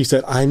way home, she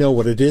said, "I know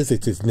what it is.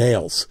 It's his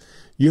nails.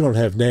 You don't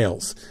have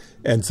nails."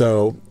 And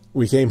so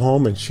we came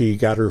home and she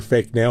got her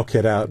fake nail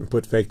kit out and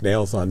put fake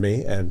nails on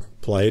me and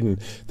played, and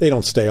they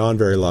don't stay on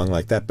very long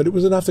like that, but it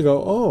was enough to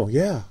go, "Oh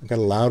yeah, I got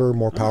a louder,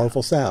 more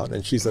powerful sound."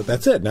 And she said,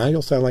 "That's it. Now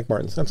you'll sound like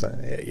Martin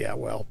Simpson." Yeah,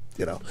 well,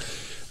 you know.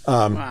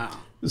 Wow.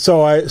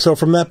 So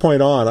from that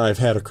point on, I've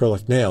had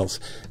acrylic nails,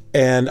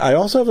 and I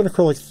also have an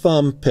acrylic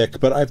thumb pick,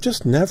 but I've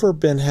just never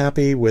been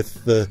happy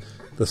with the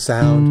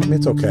sound. I mean,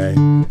 it's okay,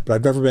 but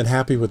I've never been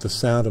happy with the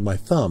sound of my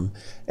thumb.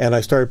 And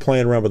I started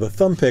playing around with a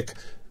thumb pick,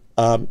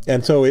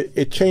 and so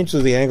it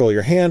changes the angle of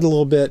your hand a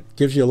little bit,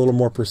 gives you a little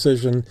more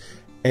precision,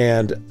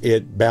 and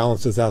it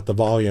balances out the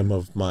volume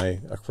of my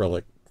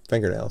acrylic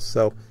fingernails.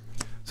 So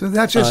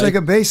that's just like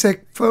a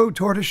basic faux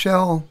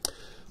tortoiseshell.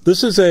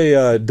 This is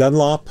a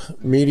Dunlop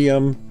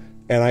medium,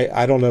 and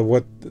I don't know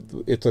what,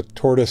 it's a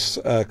tortoise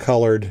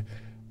colored,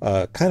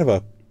 kind of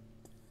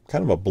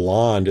a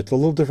blonde. It's a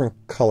little different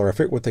color. I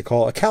forget what they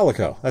call a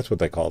calico. That's what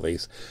they call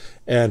these.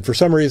 And for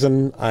some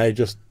reason, I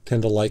just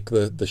tend to like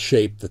the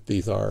shape that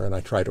these are, and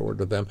I try to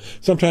order them.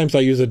 Sometimes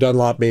I use a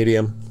Dunlop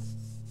medium.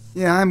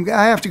 Yeah,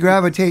 I have to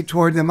gravitate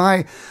toward them.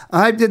 I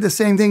did the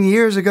same thing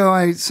years ago.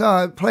 I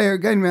saw a player, a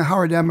guy named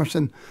Howard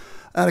Emerson,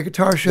 at a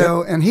guitar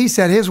show, and he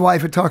said his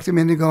wife had talked him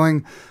into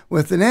going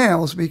with the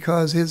nails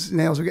because his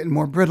nails are getting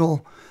more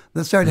brittle.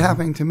 That started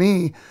happening to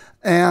me,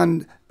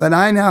 but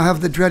I now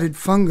have the dreaded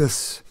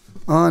fungus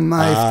on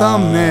my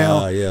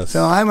thumbnail. Yes.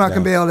 So I'm not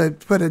going to be able to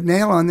put a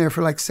nail on there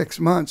for like 6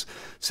 months.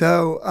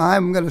 So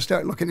I'm going to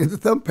start looking into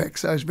thumb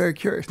picks. I was very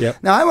curious.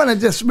 Yep. Now I want to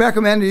just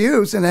recommend to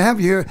you, and I have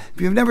you,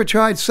 if you've never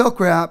tried silk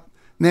wrap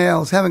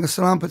nails, having a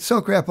salon put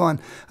silk wrap on,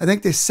 I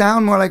think they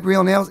sound more like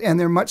real nails, and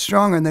they're much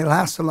stronger, and they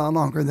last a lot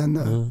longer than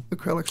the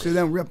acrylics do. They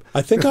don't rip.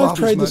 I think I've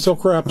tried the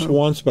silk wraps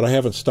once, but I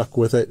haven't stuck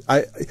with it.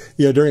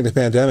 During the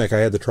pandemic, I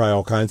had to try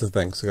all kinds of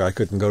things. I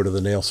couldn't go to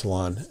the nail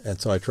salon,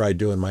 and so I tried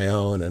doing my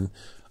own, and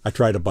I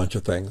tried a bunch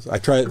of things.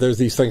 There's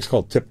these things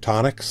called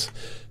Tiptonics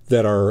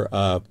that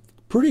are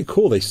pretty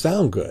cool. They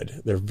sound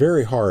good. They're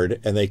very hard,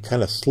 and they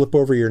kind of slip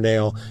over your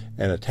nail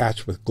and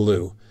attach with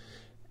glue.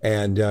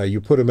 And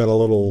you put them in a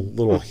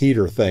little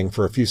heater thing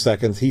for a few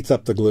seconds, heats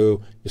up the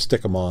glue, you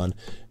stick them on,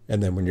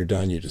 and then when you're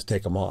done, you just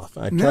take them off.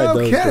 I tried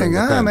those. No kidding.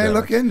 I may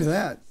look into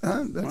that.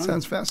 That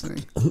sounds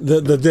fascinating.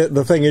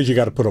 The thing is, you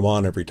got to put them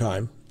on every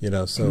time,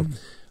 so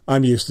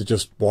I'm used to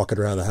just walking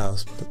around the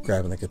house,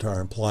 grabbing the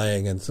guitar and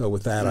playing, and so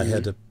with that, I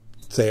had to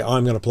say,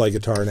 I'm going to play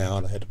guitar now,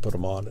 and I had to put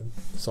them on and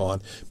so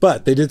on.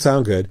 But they did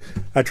sound good.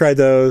 I tried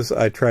those.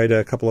 I tried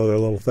a couple other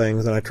little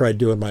things, and I tried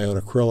doing my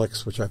own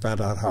acrylics, which I found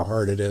out how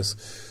hard it is.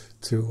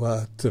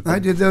 I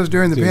did those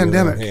during the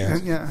pandemic.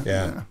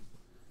 Yeah.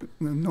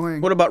 Annoying.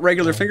 What about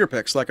regular finger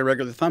picks, like a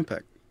regular thumb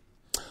pick?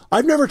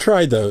 I've never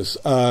tried those.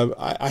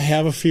 I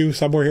have a few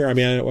somewhere here. I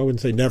mean, I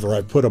wouldn't say never.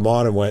 I put them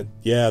on and went,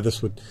 yeah,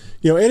 this would,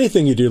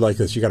 anything you do like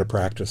this, you got to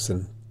practice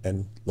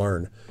and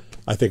learn.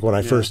 I think when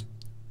I first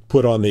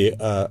put on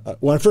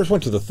when I first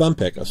went to the thumb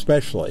pick,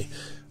 especially,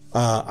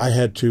 I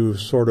had to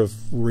sort of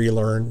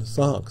relearn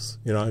songs.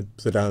 I'd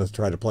sit down and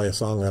try to play a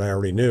song that I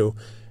already knew.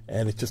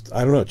 And it just,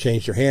 I don't know, it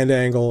changed your hand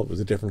angle. It was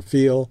a different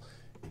feel.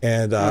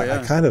 And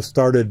I kind of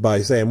started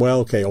by saying, well,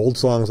 okay, old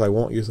songs I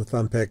won't use a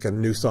thumb pick,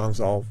 and new songs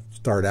I'll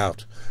start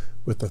out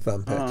with the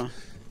thumb pick.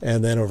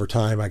 And then over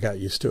time I got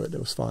used to it. It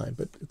was fine.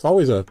 But it's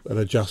always an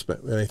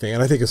adjustment with anything.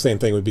 And I think the same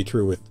thing would be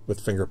true with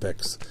finger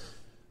picks.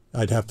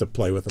 I'd have to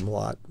play with them a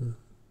lot.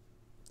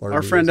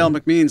 Our friend El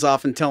McMean's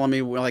often telling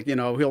me, like, you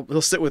know,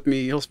 he'll sit with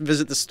me, he'll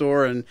visit the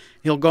store, and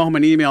he'll go home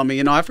and email me,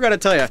 you know, I forgot to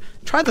tell you,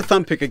 try the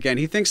thumb pick again.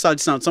 He thinks I'd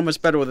sound so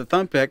much better with a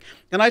thumb pick,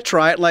 and I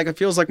try it. Like, it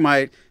feels like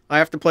I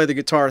have to play the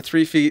guitar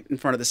 3 feet in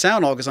front of the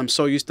sound hole because I'm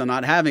so used to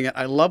not having it.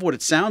 I love what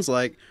it sounds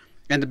like,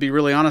 and to be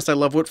really honest, I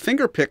love what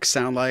finger picks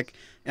sound like,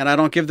 and I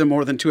don't give them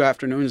more than 2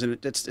 afternoons,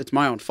 and it's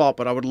my own fault,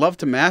 but I would love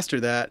to master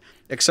that,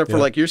 except for,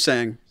 like you're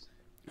saying,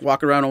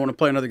 walk around, I want to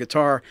play another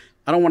guitar.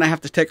 I don't want to have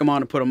to take them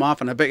on and put them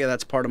off, and I bet you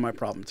that's part of my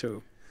problem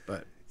too.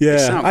 But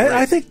yeah,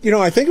 I think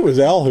it was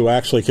Al who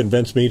actually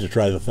convinced me to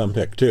try the thumb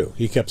pick too.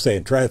 He kept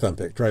saying, "Try a thumb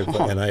pick, try,"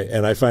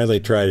 and I finally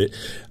tried it.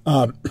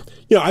 You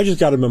know, I just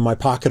got them in my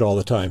pocket all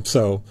the time,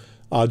 so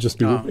I'll just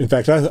be. In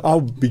fact,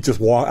 I'll be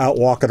just out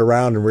walking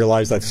around and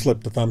realize I've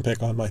slipped the thumb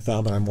pick on my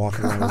thumb, and I'm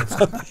walking around with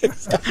a thumb pick.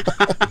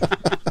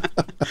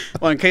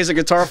 Well, in case a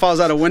guitar falls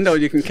out a window,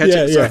 you can catch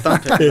it. Yeah.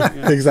 Thumb pick.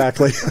 Yeah.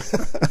 Exactly.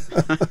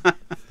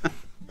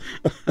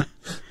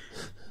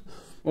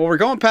 Well, we're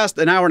going past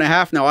an hour and a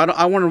half now.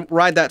 I want to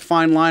ride that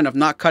fine line of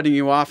not cutting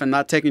you off and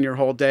not taking your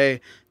whole day.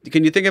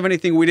 Can you think of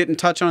anything we didn't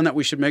touch on that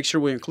we should make sure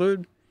we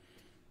include?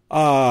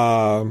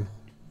 No,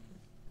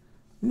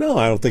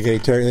 I don't think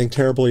anything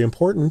terribly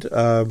important.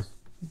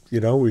 You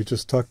know, we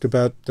just talked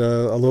about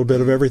a little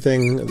bit of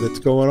everything that's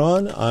going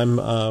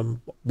on.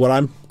 What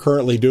I'm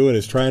currently doing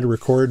is trying to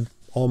record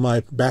all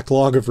my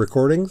backlog of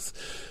recordings.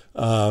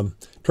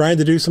 Trying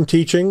to do some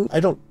teaching. I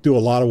don't do a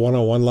lot of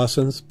one-on-one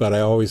lessons, but I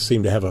always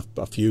seem to have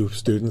a few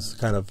students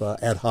kind of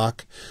ad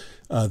hoc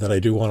that I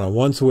do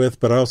one-on-ones with,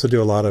 but I also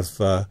do a lot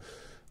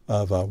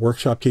of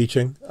workshop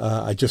teaching.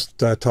 I just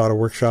taught a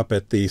workshop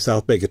at the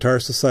South Bay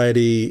Guitar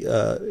Society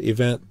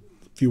event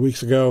a few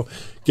weeks ago,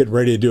 getting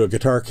ready to do a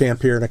guitar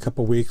camp here in a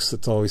couple weeks.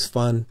 It's always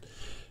fun.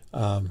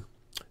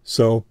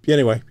 So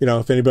anyway, you know,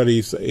 if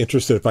anybody's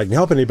interested, if I can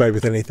help anybody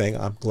with anything,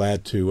 I'm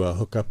glad to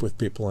hook up with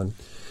people and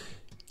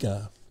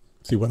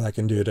see what I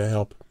can do to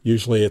help.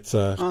 Usually it's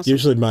awesome.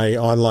 Usually my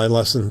online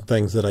lesson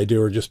things that I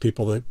do are just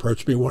people that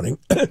approach me wanting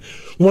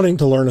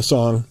to learn a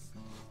song,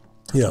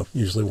 you know,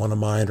 usually one of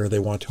mine, or they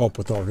want help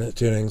with alternate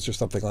tunings or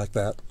something like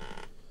that.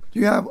 Do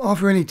you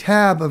offer any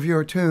tab of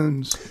your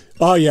tunes?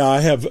 Oh yeah,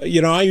 I have.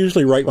 You know, I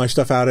usually write my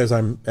stuff out as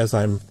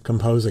I'm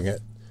composing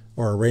it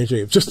or arranging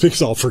it, just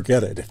because I'll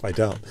forget it if I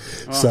don't.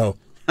 Oh. So,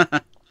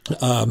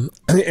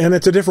 and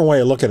it's a different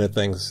way of looking at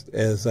things.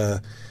 As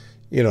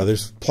you know,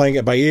 there's playing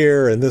it by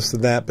ear and this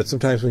and that, but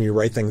sometimes when you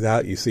write things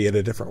out, you see it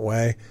a different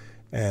way,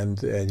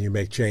 and you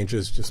make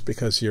changes just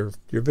because you're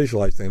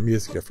visualizing the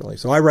music differently.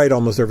 So I write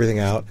almost everything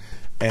out,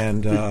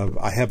 and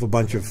I have a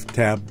bunch of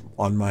tab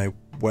on my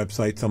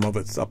website. Some of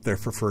it's up there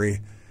for free.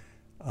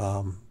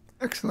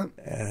 Excellent.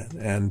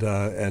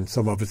 And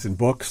some of it's in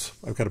books.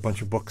 I've got a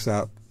bunch of books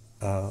out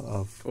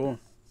of cool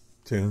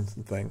tunes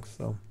and things.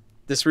 So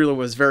this really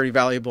was very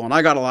valuable, and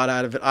I got a lot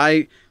out of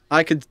it.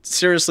 I could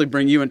seriously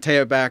bring you and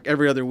Teja back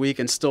every other week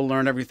and still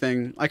learn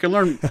everything. I could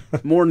learn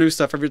more new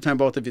stuff every time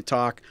both of you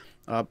talk.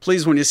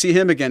 Please, when you see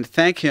him again,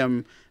 thank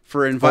him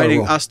for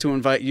inviting us to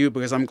invite you,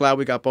 because I'm glad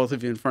we got both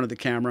of you in front of the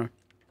camera.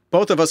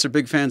 Both of us are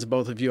big fans of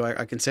both of you.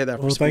 I can say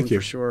that for Spoon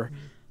for sure.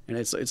 And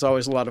it's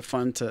always a lot of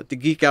fun to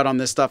geek out on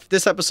this stuff.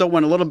 This episode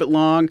went a little bit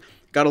long,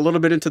 got a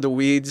little bit into the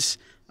weeds.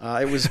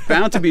 It was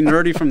bound to be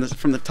nerdy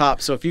from the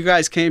top. So if you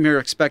guys came here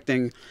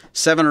expecting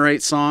 7 or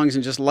 8 songs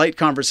and just light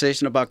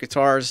conversation about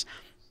guitars,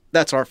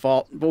 that's our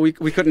fault. But we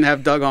couldn't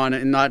have dug on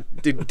it and not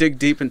dig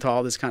deep into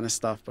all this kind of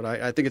stuff. But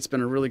I think it's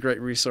been a really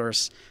great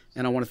resource.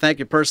 And I want to thank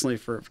you personally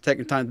for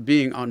taking time to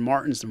being on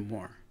Martins and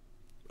More.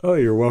 Oh,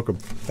 you're welcome.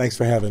 Thanks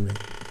for having me.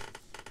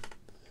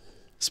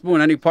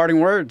 Spoon, any parting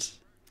words?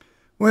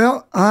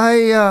 Well,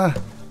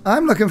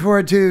 I'm looking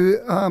forward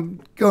to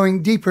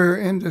going deeper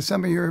into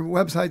some of your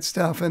website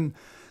stuff,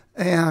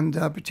 and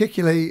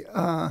particularly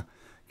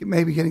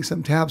maybe getting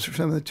some tabs for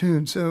some of the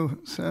tunes.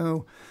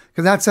 So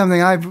because that's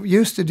something I've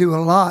used to do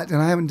a lot,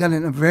 and I haven't done it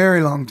in a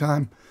very long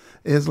time,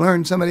 is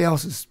learn somebody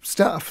else's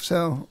stuff.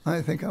 So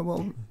I think I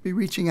will be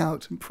reaching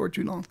out before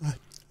too long.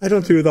 I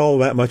don't do all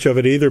that much of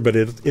it either, but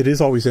it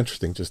is always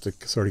interesting just to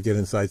sort of get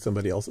inside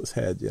somebody else's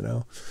head, you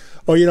know.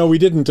 Oh, you know, we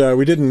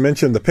didn't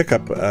mention the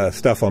pickup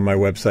stuff on my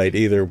website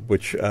either,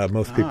 which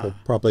most people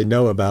probably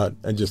know about.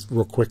 And just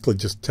real quickly,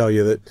 just tell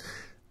you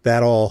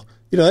that all,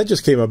 you know, that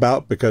just came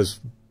about because,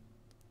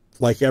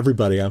 like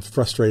everybody, I'm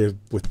frustrated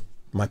with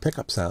my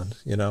pickup sound,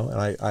 you know.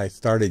 And I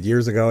started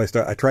years ago.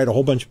 I tried a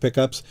whole bunch of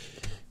pickups,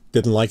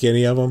 didn't like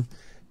any of them.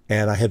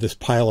 And I had this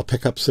pile of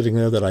pickups sitting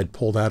there that I'd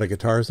pulled out of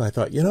guitars. And I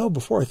thought, you know,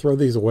 before I throw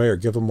these away or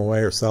give them away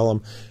or sell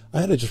them, I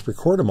had to just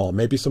record them all.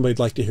 Maybe somebody'd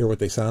like to hear what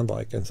they sound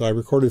like. And so I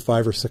recorded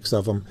 5 or 6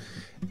 of them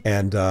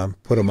and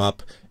put them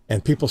up.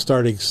 And people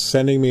started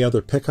sending me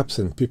other pickups.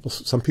 And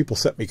some people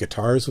sent me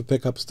guitars with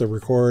pickups to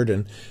record.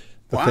 And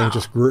the thing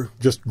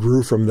just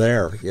grew from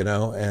there, you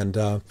know.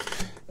 And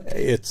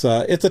it's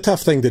a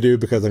tough thing to do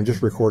because I'm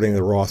just recording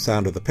the raw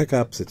sound of the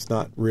pickups. It's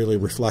not really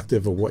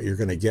reflective of what you're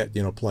going to get,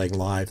 you know, playing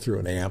live through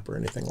an amp or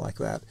anything like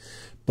that.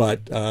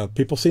 But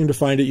people seem to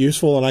find it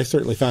useful, and I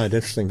certainly found it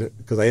interesting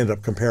because I ended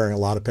up comparing a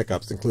lot of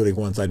pickups, including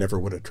ones I never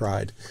would have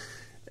tried.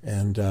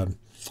 And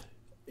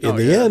in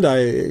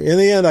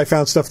the end, I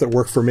found stuff that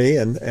worked for me,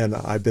 and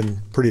I've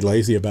been pretty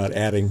lazy about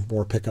adding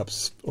more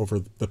pickups over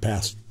the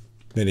past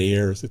many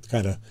years. It's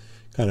kind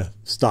of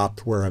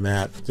stopped where I'm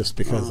at, just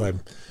because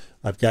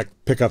I've got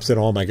pickups in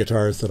all my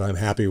guitars that I'm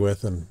happy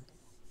with and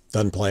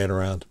done playing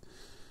around.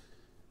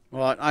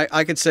 Well,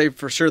 I could say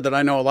for sure that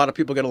I know a lot of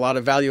people get a lot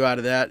of value out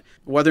of that.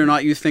 Whether or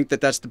not you think that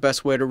that's the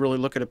best way to really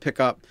look at a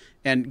pickup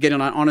and get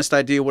an honest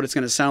idea what it's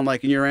going to sound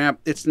like in your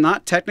amp, it's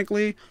not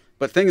technically,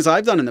 but things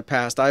I've done in the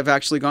past, I've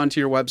actually gone to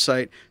your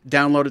website,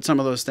 downloaded some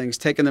of those things,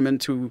 taken them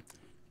into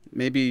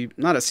maybe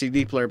not a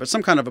CD player, but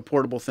some kind of a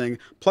portable thing,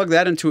 plug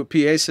that into a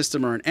PA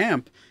system or an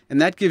amp,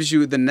 and that gives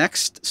you the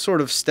next sort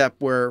of step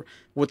where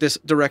what this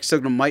direct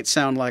signal might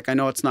sound like. I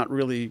know it's not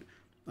really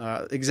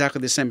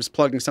exactly the same as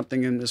plugging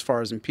something in as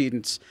far as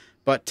impedance,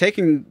 but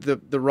taking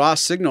the raw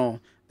signal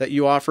that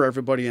you offer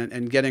everybody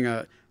and getting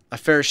a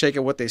fair shake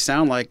at what they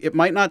sound like. It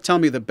might not tell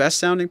me the best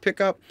sounding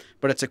pickup,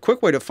 but it's a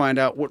quick way to find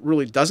out what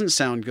really doesn't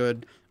sound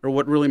good or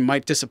what really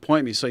might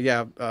disappoint me. So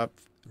yeah,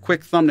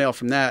 quick thumbnail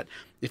from that.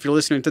 If you're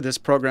listening to this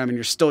program and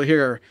you're still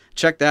here,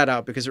 check that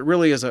out, because it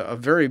really is a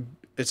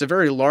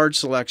very large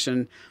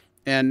selection.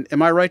 And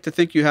am I right to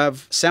think you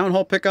have sound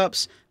hole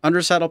pickups,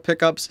 undersaddle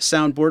pickups,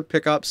 soundboard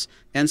pickups,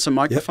 and some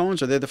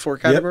microphones? Yep. Are they the 4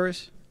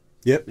 categories?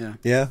 Yep.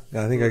 Yeah.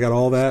 I think I got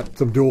all that.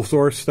 Some dual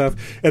source stuff.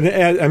 And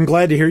I'm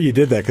glad to hear you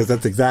did that, because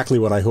that's exactly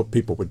what I hope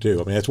people would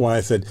do. I mean, that's why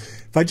I said,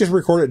 if I just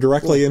record it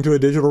directly into a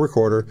digital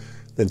recorder,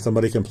 then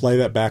somebody can play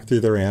that back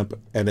through their amp,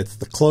 and it's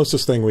the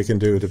closest thing we can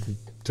do to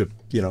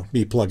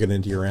me plugging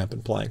into your amp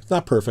and playing. It's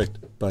not perfect,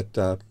 but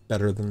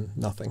better than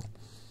nothing.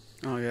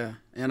 Oh, yeah.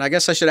 And I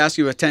guess I should ask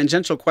you a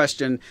tangential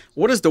question.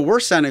 What is the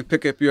worst sounding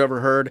pickup you ever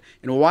heard,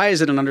 and why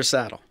is it an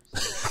undersaddle?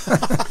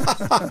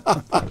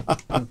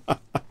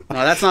 No,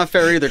 that's not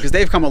fair either, because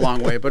they've come a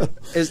long way. But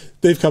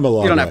they've come a long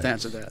way. You don't have to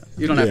answer that.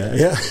 You don't have to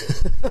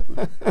answer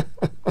that.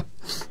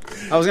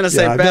 I was going to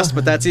say best,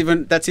 but that's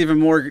even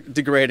more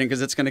degrading,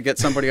 because it's going to get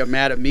somebody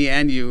mad at me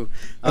and you.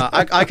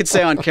 I could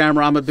say on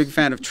camera I'm a big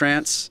fan of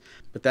trance,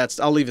 but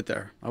I'll leave it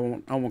there. I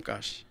won't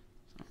gush.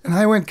 And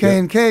I went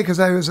K&K because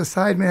I was a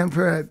sideman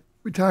for a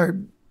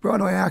retired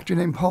Broadway actor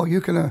named Paul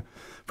Yukina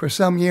for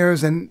some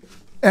years, and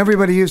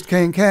everybody used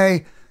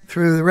K&K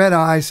through the red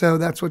eye, so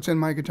that's what's in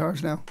my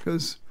guitars now,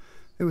 because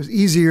it was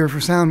easier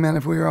for sound men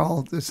if we were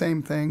all the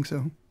same thing.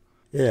 So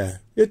yeah,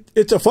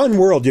 it's a fun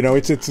world,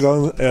 it's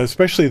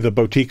especially the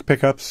boutique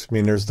pickups. I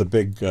mean, there's the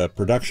big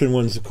production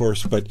ones, of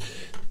course, but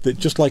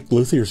just like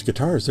Luthiers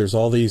guitars, there's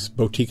all these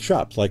boutique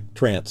shops like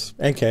Trance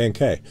and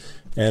K&K,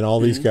 and all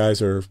these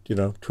guys are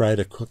try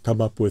to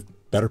come up with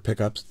better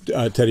pickups.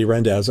 Teddy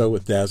Randazzo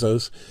with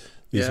Dazzos.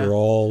 These are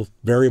all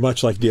very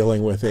much like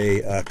dealing with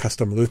a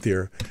custom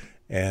luthier,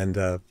 and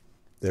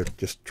they're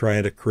just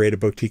trying to create a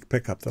boutique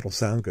pickup that'll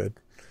sound good.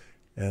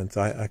 And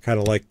so I kind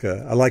of like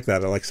I like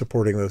that. I like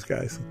supporting those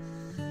guys.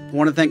 I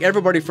want to thank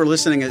everybody for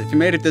listening. If you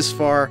made it this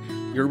far,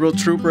 you're real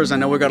troopers. I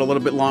know we got a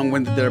little bit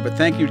long-winded there, but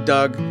thank you,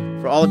 Doug,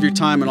 for all of your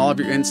time and all of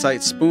your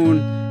insights. Spoon,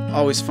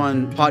 always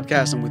fun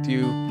podcasting with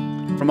you.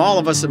 From all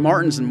of us at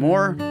Martins and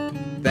more,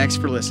 thanks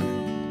for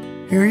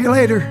listening. Hear you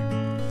later.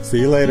 See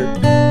you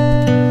later.